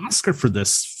nominated for an Oscar for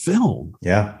this film.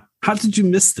 Yeah. How did you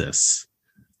miss this?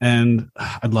 And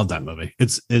I love that movie.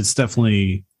 It's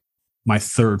definitely my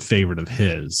third favorite of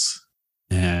his.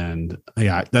 And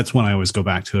yeah, that's one I always go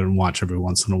back to and watch every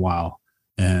once in a while.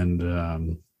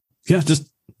 And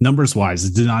just numbers wise,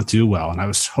 it did not do well. And I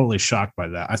was totally shocked by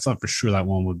that. I thought for sure that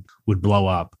one would blow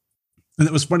up. And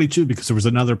it was funny too, because there was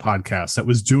another podcast that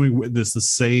was doing Witness the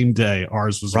same day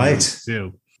ours was right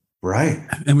too. Right.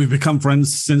 And we've become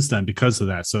friends since then because of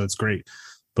that. So it's great.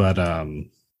 But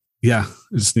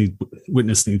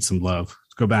Witness needs some love.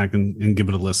 Go back and give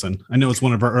it a listen. I know it's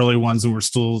one of our early ones and we're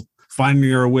still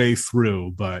finding our way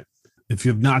through, but if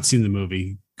you have not seen the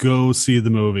movie, go see the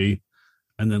movie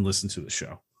and then listen to the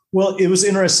show. Well, it was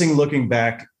interesting looking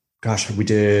back. Gosh, we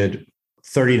did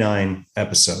 39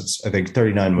 episodes, I think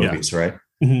 39 movies, right?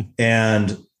 Mm-hmm.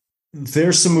 And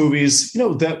there's some movies,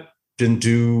 that didn't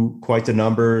do quite the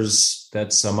numbers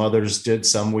that some others did.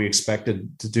 Some we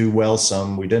expected to do well,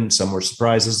 some we didn't, some were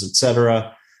surprises,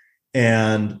 etc.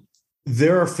 And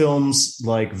there are films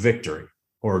like Victory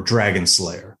or Dragon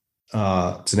Slayer,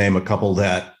 to name a couple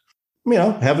that,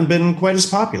 haven't been quite as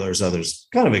popular as others.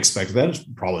 Kind of expected that,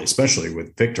 probably especially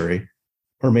with Victory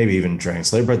or maybe even Dragon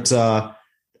Slayer. But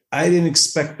I didn't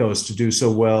expect those to do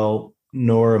so well,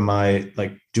 nor am I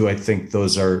do I think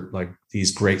those are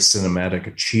these great cinematic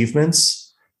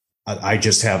achievements. I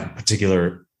just have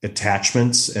particular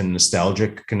attachments and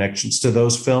nostalgic connections to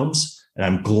those films. And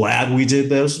I'm glad we did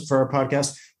those for our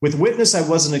podcast. With Witness, I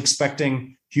wasn't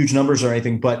expecting huge numbers or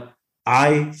anything, but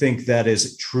I think that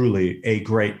is truly a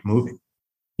great movie.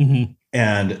 Mm-hmm.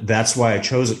 And that's why I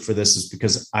chose it for this, is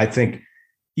because I think,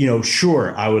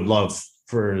 sure, I would love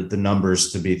for the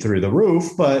numbers to be through the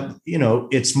roof, but,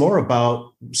 it's more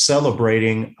about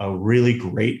celebrating a really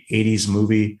great 80s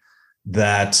movie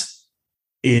that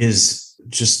is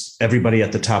just everybody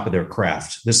at the top of their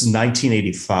craft. This is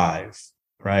 1985,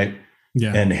 right?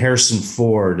 Yeah. And Harrison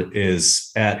Ford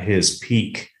is at his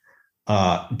peak,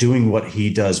 doing what he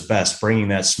does best, bringing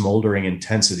that smoldering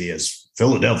intensity as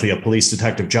Philadelphia police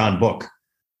detective John Book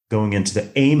going into the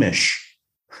Amish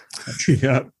country.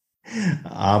 Yeah.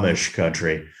 Amish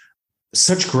country.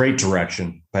 Such great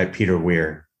direction by Peter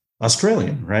Weir.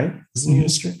 Australian, right? Isn't he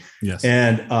Australian? Yes.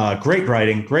 And great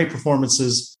writing, great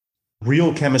performances,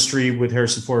 real chemistry with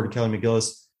Harrison Ford and Kelly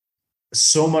McGillis.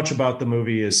 So much about the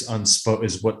movie is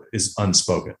what is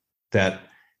unspoken.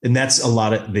 And that's a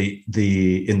lot of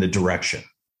the in the direction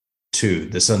too.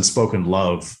 This unspoken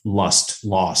love, lust,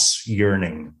 loss,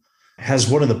 yearning has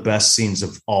one of the best scenes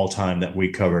of all time that we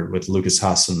covered with Lucas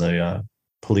Haas in the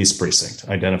police precinct,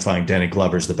 identifying Danny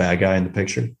Glover as the bad guy in the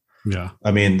picture. Yeah. I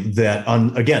mean, that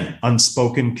again,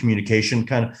 unspoken communication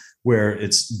kind of where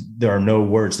there are no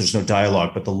words, there's no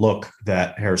dialogue, but the look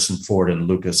that Harrison Ford and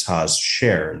Lucas Haas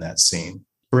share in that scene.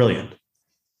 Brilliant.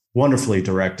 Wonderfully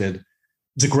directed.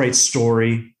 It's a great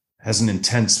story, has an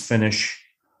intense finish.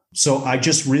 So I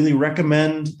just really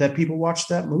recommend that people watch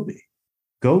that movie.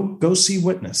 Go see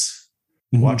Witness.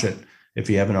 Mm-hmm. Watch it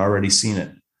if you haven't already seen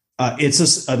it.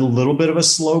 It's a little bit of a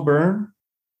slow burn.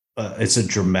 It's a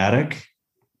dramatic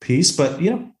piece, but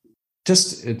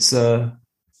it's a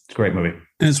great movie.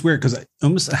 And it's weird because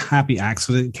almost a happy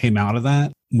accident came out of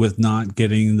that with not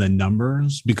getting the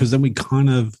numbers, because then we kind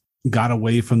of got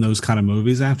away from those kind of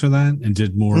movies after that and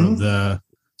did more of the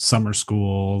summer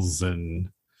schools and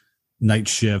Night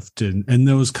Shift and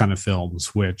those kind of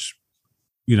films, which,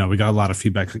 we got a lot of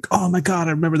feedback like, oh my God,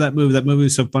 I remember that movie. That movie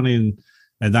is so funny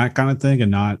and that kind of thing,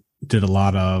 and not did a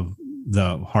lot of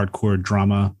the hardcore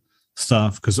drama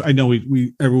stuff. Because I know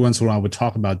we every once in a while would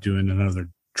talk about doing another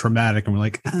traumatic, and we're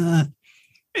like,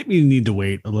 maybe you need to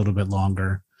wait a little bit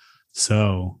longer.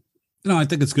 So, I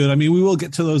think it's good. I mean, we will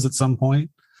get to those at some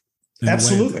point.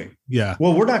 Absolutely. Yeah.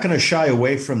 Well, we're not going to shy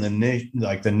away from the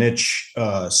niche,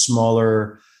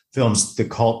 smaller films, the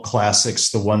cult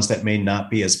classics, the ones that may not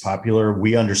be as popular.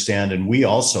 We understand, and we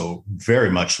also very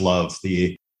much love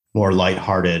the more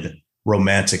lighthearted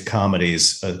romantic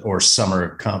comedies or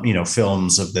summer,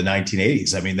 films of the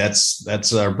 1980s. I mean,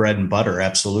 that's our bread and butter.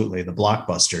 Absolutely, the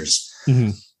blockbusters.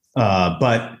 Mm-hmm.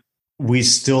 But we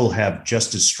still have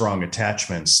just as strong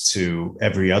attachments to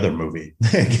every other movie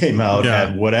that came out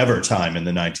at whatever time in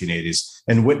the 1980s,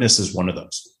 and Witness is one of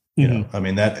those. I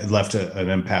mean, that left an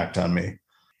impact on me.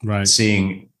 Right,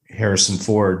 seeing Harrison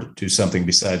Ford do something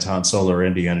besides Han Solo or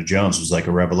Indiana Jones was like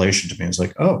a revelation to me. It's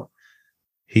like, oh,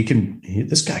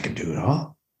 this guy can do it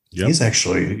all. Yep.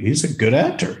 He's a good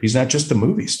actor. He's not just a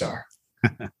movie star.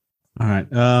 All right.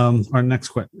 Our next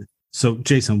question. So,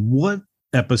 Jason, what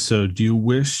episode do you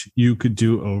wish you could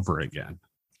do over again?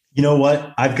 You know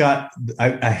what? I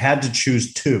had to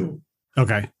choose two.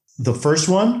 Okay. The first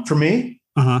one for me,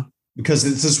 because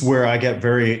this is where I get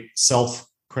very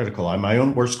self-critical. I'm my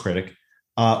own worst critic.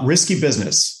 Risky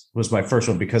Business was my first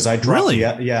one because I dropped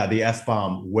the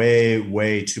F-bomb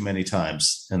way too many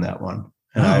times in that one.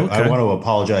 And I want to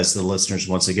apologize to the listeners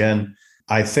once again.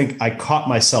 I think I caught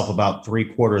myself about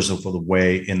 3/4 of the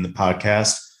way in the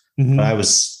podcast, but I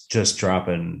was just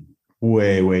dropping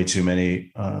way too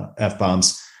many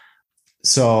F-bombs.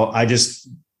 So I just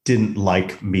didn't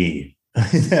like me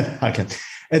in that podcast.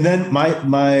 And then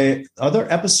my other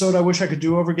episode I wish I could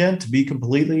do over again, to be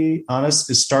completely honest,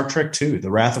 is Star Trek II, The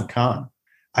Wrath of Khan.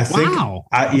 I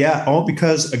think,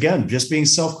 because again, just being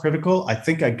self-critical, I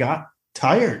think I got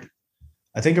tired.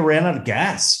 I think I ran out of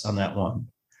gas on that one.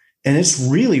 And it's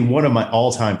really one of my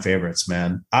all-time favorites,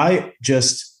 man. I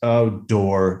just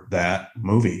adore that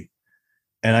movie.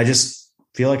 And I just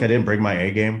feel like I didn't bring my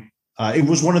A game. It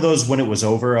was one of those, when it was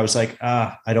over, I was like,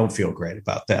 I don't feel great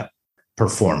about that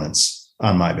performance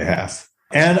on my behalf.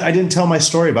 And I didn't tell my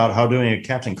story about how doing a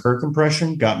Captain Kirk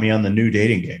impression got me on the new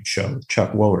dating game show with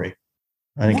Chuck Woolery.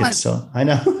 I didn't get to tell. I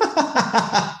know.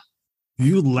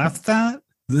 You left that?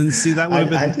 Then see, that would have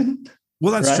been. I didn't.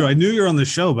 Well, that's true. I knew you were on the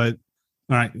show, but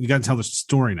all right, you got to tell the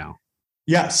story now.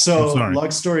 Yeah. So,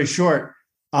 long story short,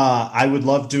 I would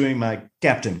love doing my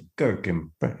Captain Kirk,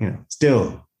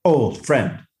 still old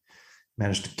friend.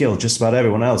 Managed to kill just about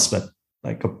everyone else, but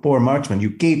like a poor marksman,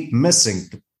 you keep missing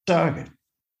the target.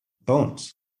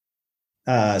 Bones.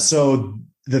 So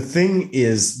the thing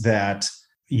is that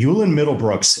Ewan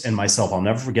Middlebrooks and myself, I'll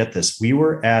never forget this. We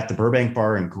were at the Burbank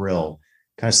Bar and Grill,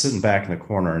 kind of sitting back in the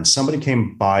corner, and somebody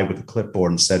came by with a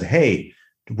clipboard and said, "Hey,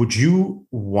 would you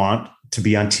want to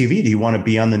be on TV? Do you want to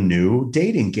be on the new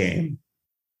dating game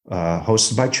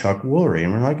hosted by Chuck Woolery?"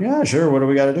 And we're like, "Yeah, sure. What do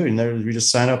we got to do?" And we just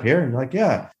sign up here. And like,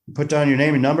 "Yeah, put down your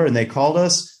name and number." And they called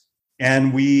us.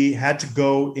 And we had to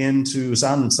go into, it was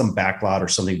on some back lot or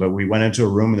something, but we went into a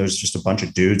room and there was just a bunch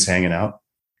of dudes hanging out.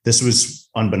 This was,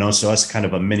 unbeknownst to us, kind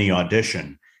of a mini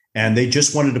audition. And they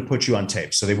just wanted to put you on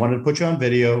tape. So they wanted to put you on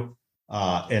video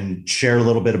and share a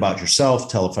little bit about yourself,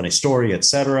 tell a funny story,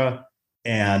 etc.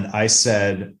 And I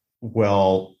said,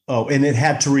 well, and it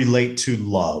had to relate to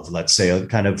love, let's say a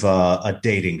kind of a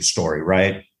dating story,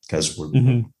 right? Because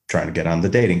we're trying to get on the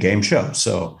dating game show.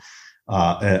 So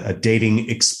a dating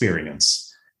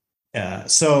experience.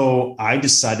 So I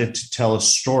decided to tell a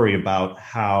story about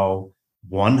how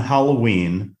one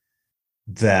Halloween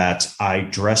that I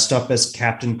dressed up as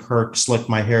Captain Kirk, slicked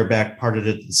my hair back, parted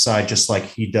it to the side, just like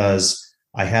he does.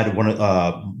 I had one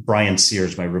of Brian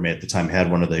Sears, my roommate at the time, had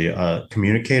one of the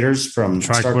communicators from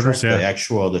Star Trek,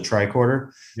 the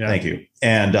tricorder. Yeah. Thank you.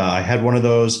 And I had one of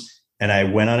those, and I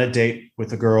went on a date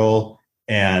with a girl,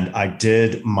 and I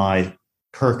did my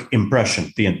Kirk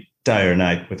impression the entire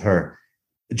night with her,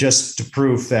 just to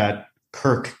prove that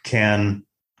Kirk can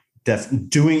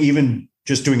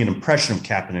doing an impression of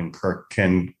Captain Kirk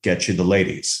can get you the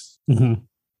ladies. Mm-hmm.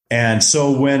 And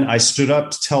so when I stood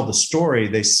up to tell the story,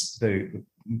 the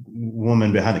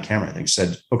woman behind the camera, I think,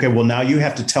 said, okay, well, now you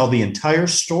have to tell the entire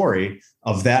story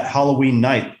of that Halloween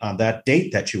night on that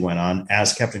date that you went on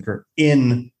as Captain Kirk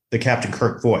in the Captain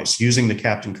Kirk voice, using the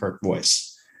Captain Kirk voice.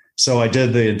 So I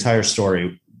did the entire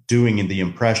story doing the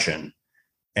impression,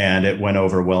 and it went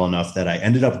over well enough that I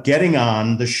ended up getting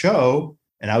on the show,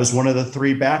 and I was one of the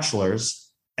 3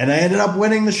 bachelors, and I ended up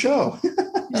winning the show.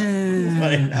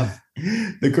 Funny enough,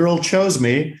 the girl chose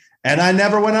me, and I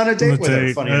never went on a date with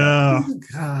her. Funny enough.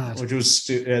 God. Which was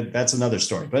that's another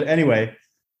story. But anyway,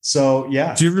 so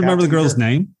yeah. Do you remember the girl's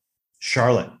name?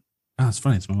 Charlotte. Oh, it's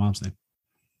funny. It's my mom's name.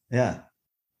 Yeah.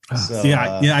 So,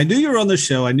 yeah. I knew you were on the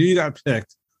show. I knew you got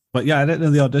picked. But yeah, I didn't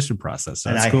know the audition process. So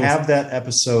and I have that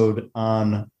episode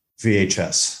on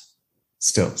VHS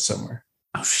still somewhere.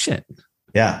 Oh shit!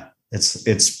 Yeah,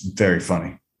 it's very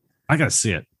funny. I gotta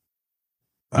see it.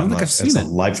 I don't think I've seen it. It's a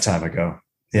lifetime ago.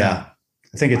 Yeah,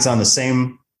 I think it's on the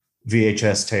same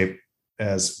VHS tape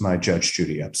as my Judge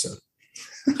Judy episode.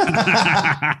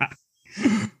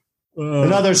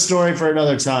 Another story for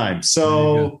another time.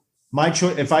 So. My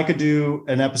choice, if I could do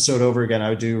an episode over again, I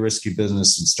would do Risky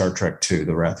Business and Star Trek II,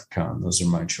 The Wrath of Khan. Those are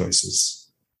my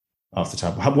choices off the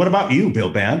top. What about you,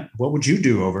 Bill Band? What would you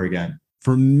do over again?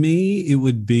 For me, it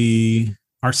would be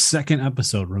our second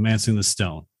episode, Romancing the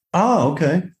Stone. Oh,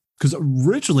 okay. Because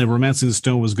originally, Romancing the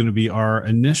Stone was going to be our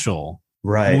initial.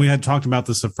 Right. When we had talked about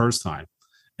this the first time.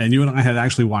 And you and I had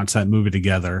actually watched that movie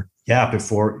together. Yeah,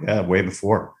 way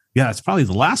before. Yeah, it's probably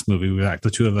the last movie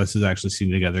the 2 of us has actually seen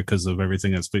together because of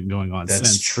everything that's been going on since.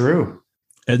 That's true.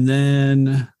 And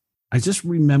then I just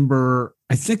remember,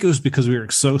 I think it was because we were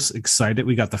so excited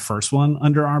we got the first one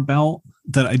under our belt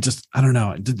that I don't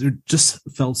know, there just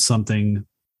felt something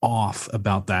off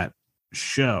about that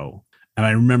show. And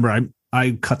I remember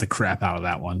I cut the crap out of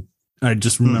that one. I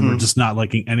just remember just not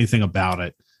liking anything about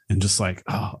it and just like,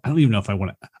 oh, I don't even know if I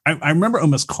want to. I remember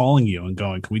almost calling you and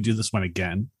going, can we do this one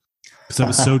again? Because I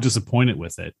was so disappointed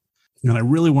with it. And I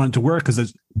really wanted to work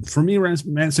because for me,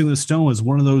 Romancing the Stone was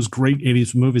one of those great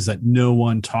 80s movies that no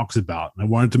one talks about. And I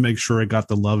wanted to make sure it got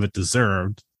the love it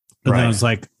deserved. But then I was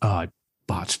like, oh, I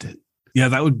botched it. Yeah,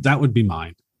 that would be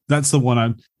mine. That's the one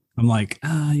I'm like,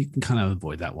 you can kind of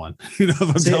avoid that one. If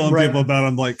I'm telling people about it,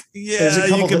 I'm like, yeah,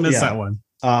 you can miss that one.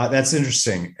 That's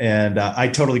interesting. And I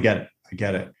totally get it. I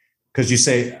get it. Because you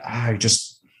say,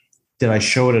 did I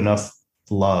show it enough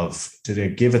love? Did I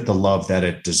give it the love that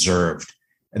it deserved?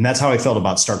 And that's how I felt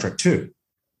about Star Trek II,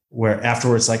 where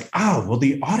afterwards, like, will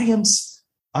the audience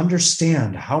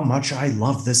understand how much I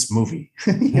love this movie?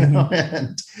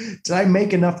 And did I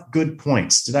make enough good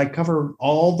points? Did I cover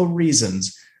all the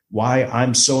reasons why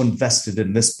I'm so invested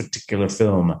in this particular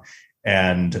film?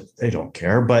 And they don't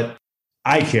care, but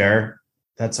I care.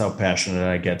 That's how passionate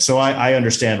I get. So I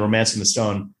understand Romancing the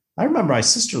Stone. I remember my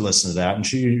sister listened to that and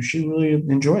she really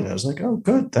enjoyed it. I was like, oh,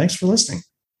 good. Thanks for listening.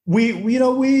 We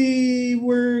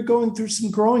were going through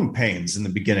some growing pains in the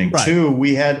beginning too.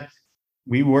 We had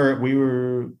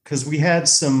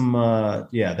some,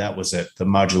 that was it. The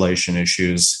modulation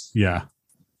issues. Yeah.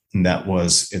 And that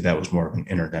was more of an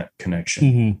internet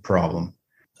connection problem.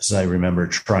 As I remember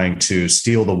trying to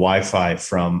steal the Wi-Fi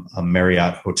from a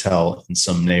Marriott hotel in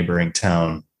some neighboring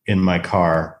town in my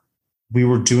car. I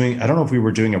don't know if we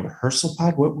were doing a rehearsal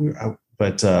pod,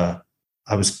 but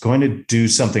I was going to do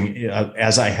something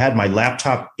as I had my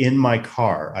laptop in my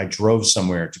car. I drove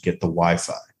somewhere to get the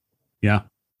Wi-Fi. Yeah.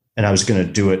 And I was going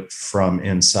to do it from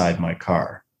inside my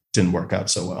car. Didn't work out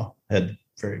so well. Had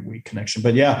very weak connection,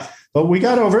 but we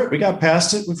got over it. We got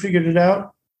past it. We figured it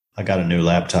out. I got a new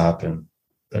laptop and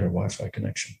better Wi-Fi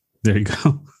connection. There you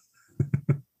go.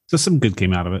 So some good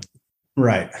came out of it.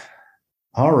 Right.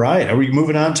 All right. Are we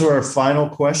moving on to our final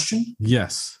question?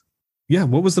 Yes. Yeah.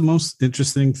 What was the most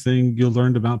interesting thing you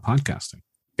learned about podcasting?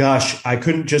 Gosh, I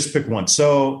couldn't just pick one.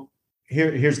 So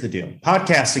here's the deal.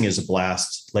 Podcasting is a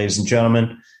blast, ladies and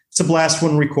gentlemen. It's a blast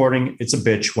when recording. It's a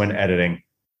bitch when editing.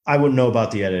 I wouldn't know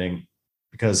about the editing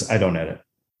because I don't edit.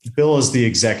 Bill is the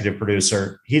executive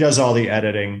producer. He does all the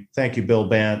editing. Thank you, Bill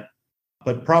Bant.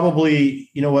 But probably,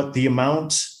 you know what, the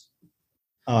amount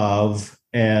of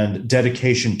and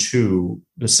dedication to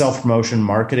the self-promotion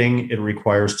marketing it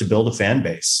requires to build a fan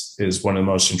base is one of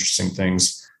the most interesting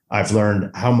things. I've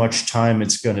learned how much time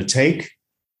it's going to take.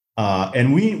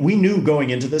 And we knew going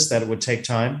into this that it would take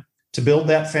time to build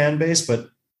that fan base, but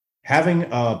having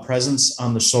a presence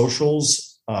on the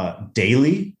socials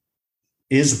daily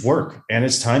is work and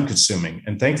it's time consuming.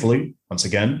 And thankfully, once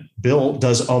again, Bill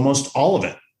does almost all of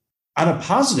it. On a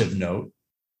positive note,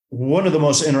 one of the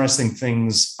most interesting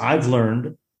things I've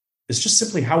learned is just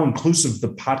simply how inclusive the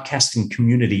podcasting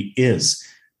community is.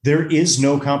 There is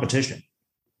no competition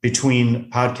between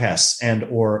podcasts and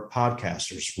or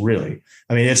podcasters, really.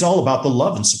 I mean, it's all about the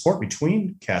love and support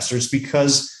between casters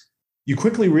because you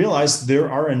quickly realize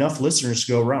there are enough listeners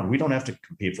to go around. We don't have to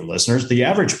compete for listeners. The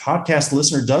average podcast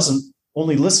listener doesn't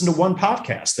only listen to one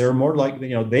podcast. They're more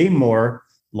likely, they more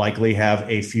likely have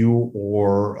a few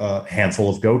or a handful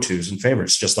of go-tos and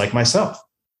favorites, just like myself.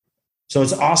 So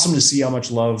it's awesome to see how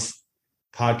much love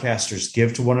podcasters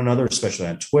give to one another, especially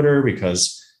on Twitter,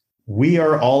 because we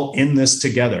are all in this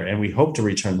together and we hope to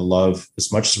return the love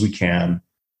as much as we can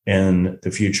in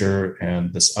the future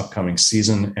and this upcoming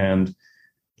season. And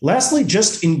lastly,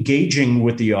 just engaging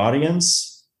with the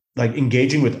audience, like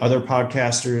engaging with other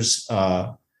podcasters,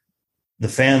 the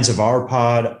fans of our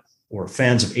pod or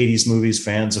fans of 80s movies,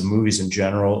 fans of movies in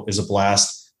general is a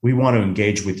blast. We want to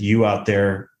engage with you out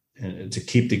there to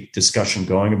keep the discussion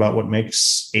going about what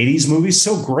makes 80s movies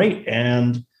so great.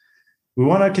 And we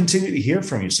want to continue to hear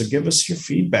from you. So give us your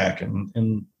feedback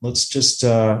and let's just,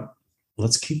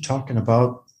 let's keep talking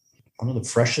about one of the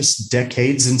freshest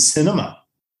decades in cinema,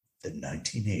 the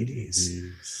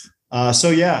 1980s. So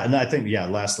yeah. And I think,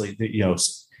 lastly,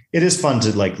 it is fun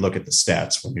to look at the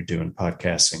stats when you're doing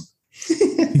podcasting.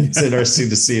 It's interesting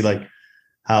to see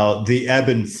how the ebb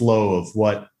and flow of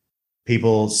what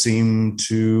people seem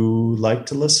to like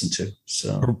to listen to.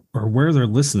 So, or where they're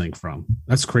listening from.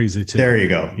 That's crazy too. There you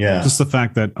go. Yeah. Just the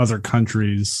fact that other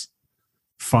countries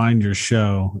find your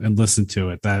show and listen to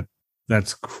it.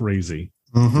 That's crazy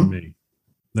for me.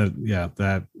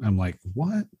 That I'm like,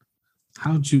 what?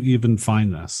 How'd you even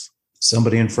find this?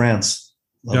 Somebody in France.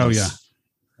 Yeah.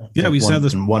 We said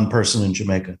this. One person in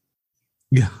Jamaica.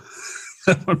 Yeah.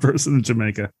 One person in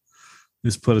Jamaica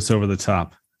just put us over the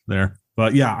top there.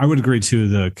 But yeah, I would agree too,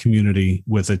 the community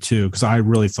with it too, because I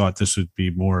really thought this would be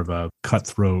more of a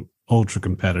cutthroat, ultra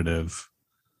competitive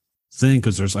thing.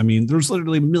 Because there's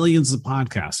literally millions of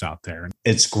podcasts out there.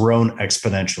 It's grown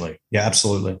exponentially. Yeah,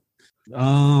 absolutely.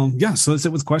 So that's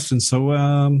it with questions.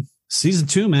 So season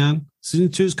 2, man. Season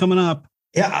 2 is coming up.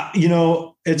 Yeah,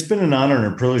 it's been an honor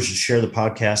and a privilege to share the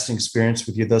podcasting experience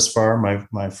with you thus far.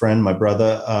 My friend, my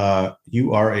brother,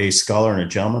 you are a scholar and a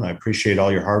gentleman. I appreciate all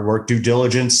your hard work, due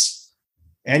diligence,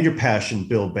 and your passion,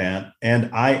 Bill Bant. And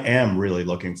I am really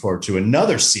looking forward to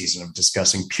another season of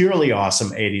discussing purely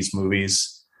awesome 80s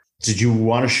movies. Did you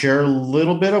want to share a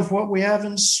little bit of what we have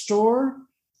in store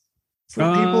for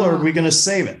people, or are we going to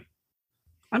save it?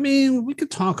 I mean, we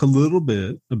could talk a little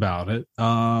bit about it.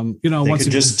 They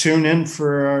could just tune in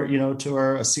for to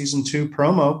our season 2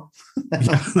 promo. That's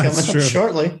coming true. Up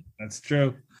shortly. That's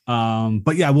true.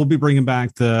 But yeah, we'll be bringing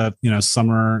back the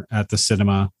summer at the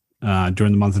cinema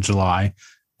during the month of July,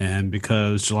 and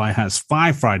because July has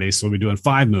 5 Fridays, so we'll be doing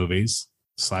 5 movies.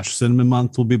 /Cinema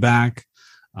Month will be back.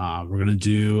 We're gonna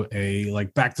do a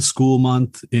back to school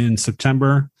month in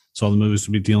September, so all the movies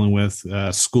will be dealing with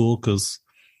school because.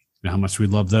 How much we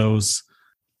love those.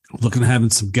 Looking at having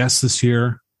some guests this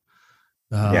year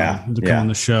to come on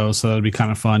the show. So that'd be kind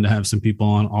of fun to have some people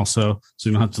on also. So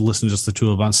you don't have to listen to just the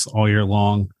two of us all year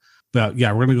long. But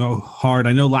yeah, we're going to go hard.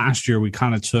 I know last year we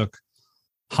kind of took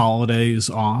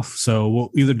holidays off. So we'll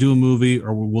either do a movie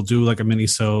or we'll do a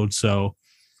Minisode. So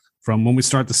from when we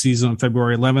start the season on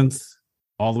February 11th,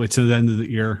 all the way to the end of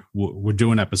the year, we're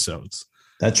doing episodes.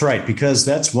 That's right. Because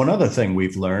that's one other thing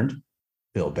we've learned,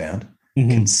 Bill Band.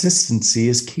 Consistency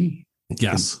is key.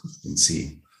 Yes.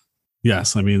 Consistency.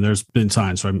 Yes. I mean, there's been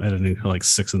times where I'm editing at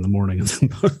 6 a.m. and then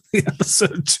the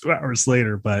episode 2 hours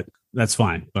later, but that's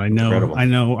fine. But I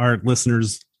know our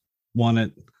listeners want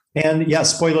it. And yeah,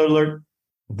 spoiler alert,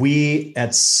 we,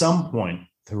 at some point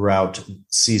throughout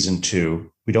season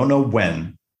 2, we don't know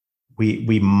when,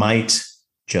 we might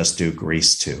just do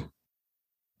Grease 2.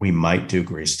 We might do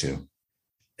Grease 2.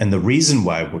 And the reason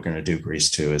why we're going to do Grease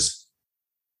 2 is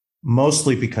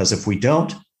mostly because if we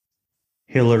don't,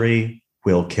 Hillary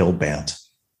will kill Bill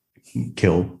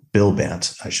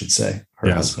Bant, I should say,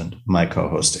 her husband, my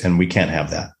co-host, and we can't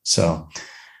have that. So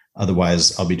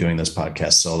otherwise, I'll be doing this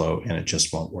podcast solo, and it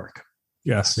just won't work.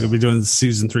 Yes, you'll be doing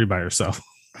season 3 by yourself.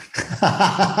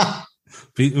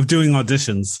 Doing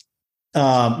auditions.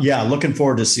 Looking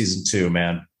forward to season 2,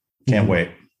 man. Can't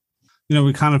wait.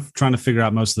 We're kind of trying to figure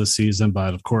out most of the season,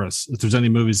 but of course, if there's any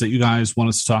movies that you guys want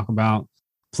us to talk about,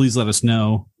 please let us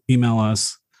know. Email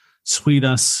us, tweet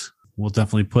us. We'll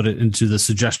definitely put it into the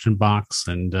suggestion box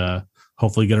and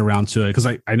hopefully get around to it. Because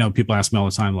I know people ask me all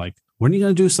the time, like, when are you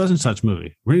going to do such and such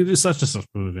movie? When are you going to do such and such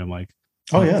movie? I'm like,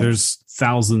 oh, yeah. There's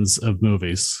thousands of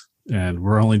movies, and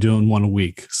we're only doing one a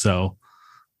week. So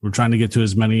we're trying to get to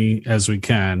as many as we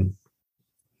can.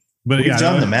 But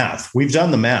We've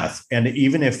done the math. And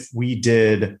even if we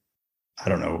did, I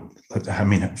don't know, I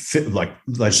mean, like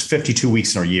 52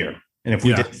 weeks in a year. And if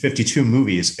we did 52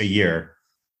 movies a year,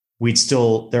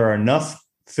 there are enough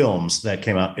films that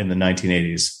came out in the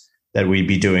 1980s that we'd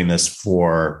be doing this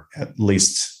for at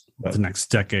least the next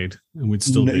decade. And we'd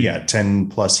still be 10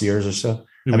 plus years or so.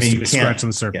 I mean, you can't scratch on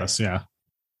the surface. Yeah.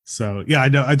 So, I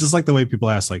know. I just like the way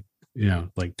people ask, like,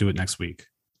 like, do it next week.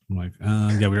 I'm like,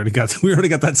 we already got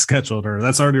that scheduled, or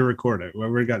that's already recorded. We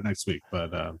already got next week,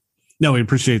 but no, we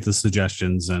appreciate the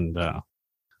suggestions and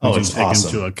it's take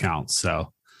awesome. into account.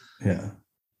 So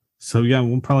so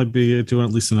we'll probably be doing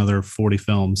at least another 40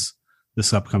 films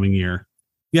this upcoming year.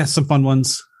 Yeah, some fun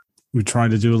ones. We try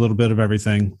to do a little bit of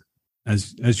everything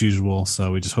as usual.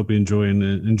 So we just hope you enjoy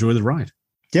the ride.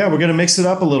 Yeah, we're going to mix it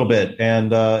up a little bit,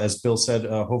 and as Bill said,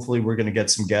 hopefully we're going to get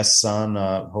some guests on.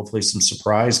 Hopefully some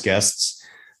surprise guests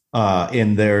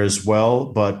in there as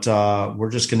well, but we're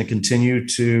just going to continue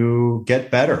to get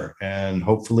better and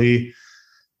hopefully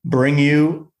bring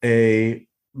you a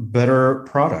better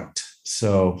product.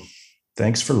 So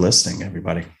thanks for listening,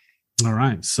 everybody. All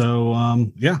right. So, I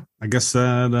guess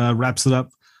that wraps it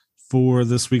up for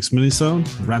this week's Minisode.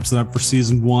 Wraps it up for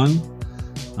season 1.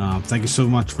 Thank you so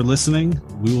much for listening.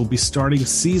 We will be starting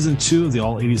season 2 of the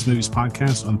All 80s Movies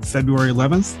podcast on February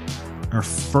 11th. Our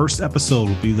first episode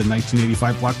will be the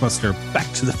 1985 blockbuster Back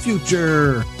to the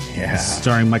Future. Yeah.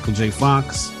 Starring Michael J.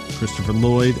 Fox, Christopher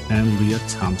Lloyd, and Leah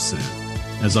Thompson.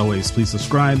 As always, please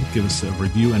subscribe, give us a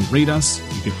review, and rate us.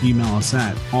 You can email us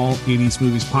at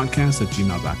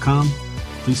all80smoviespodcast@gmail.com.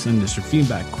 Please send us your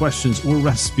feedback, questions, or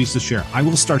recipes to share. I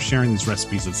will start sharing these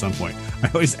recipes at some point. I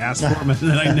always ask for them, and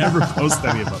then I never post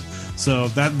any of them. So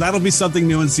that'll be something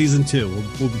new in season 2.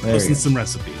 We'll be posting some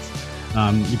recipes.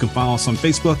 You can follow us on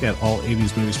Facebook at All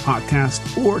 80s Movies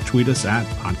Podcast or tweet us at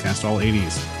Podcast All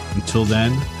 80s. Until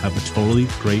then, have a totally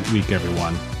great week,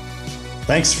 everyone.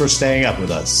 Thanks for staying up with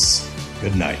us.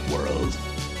 Good night, world.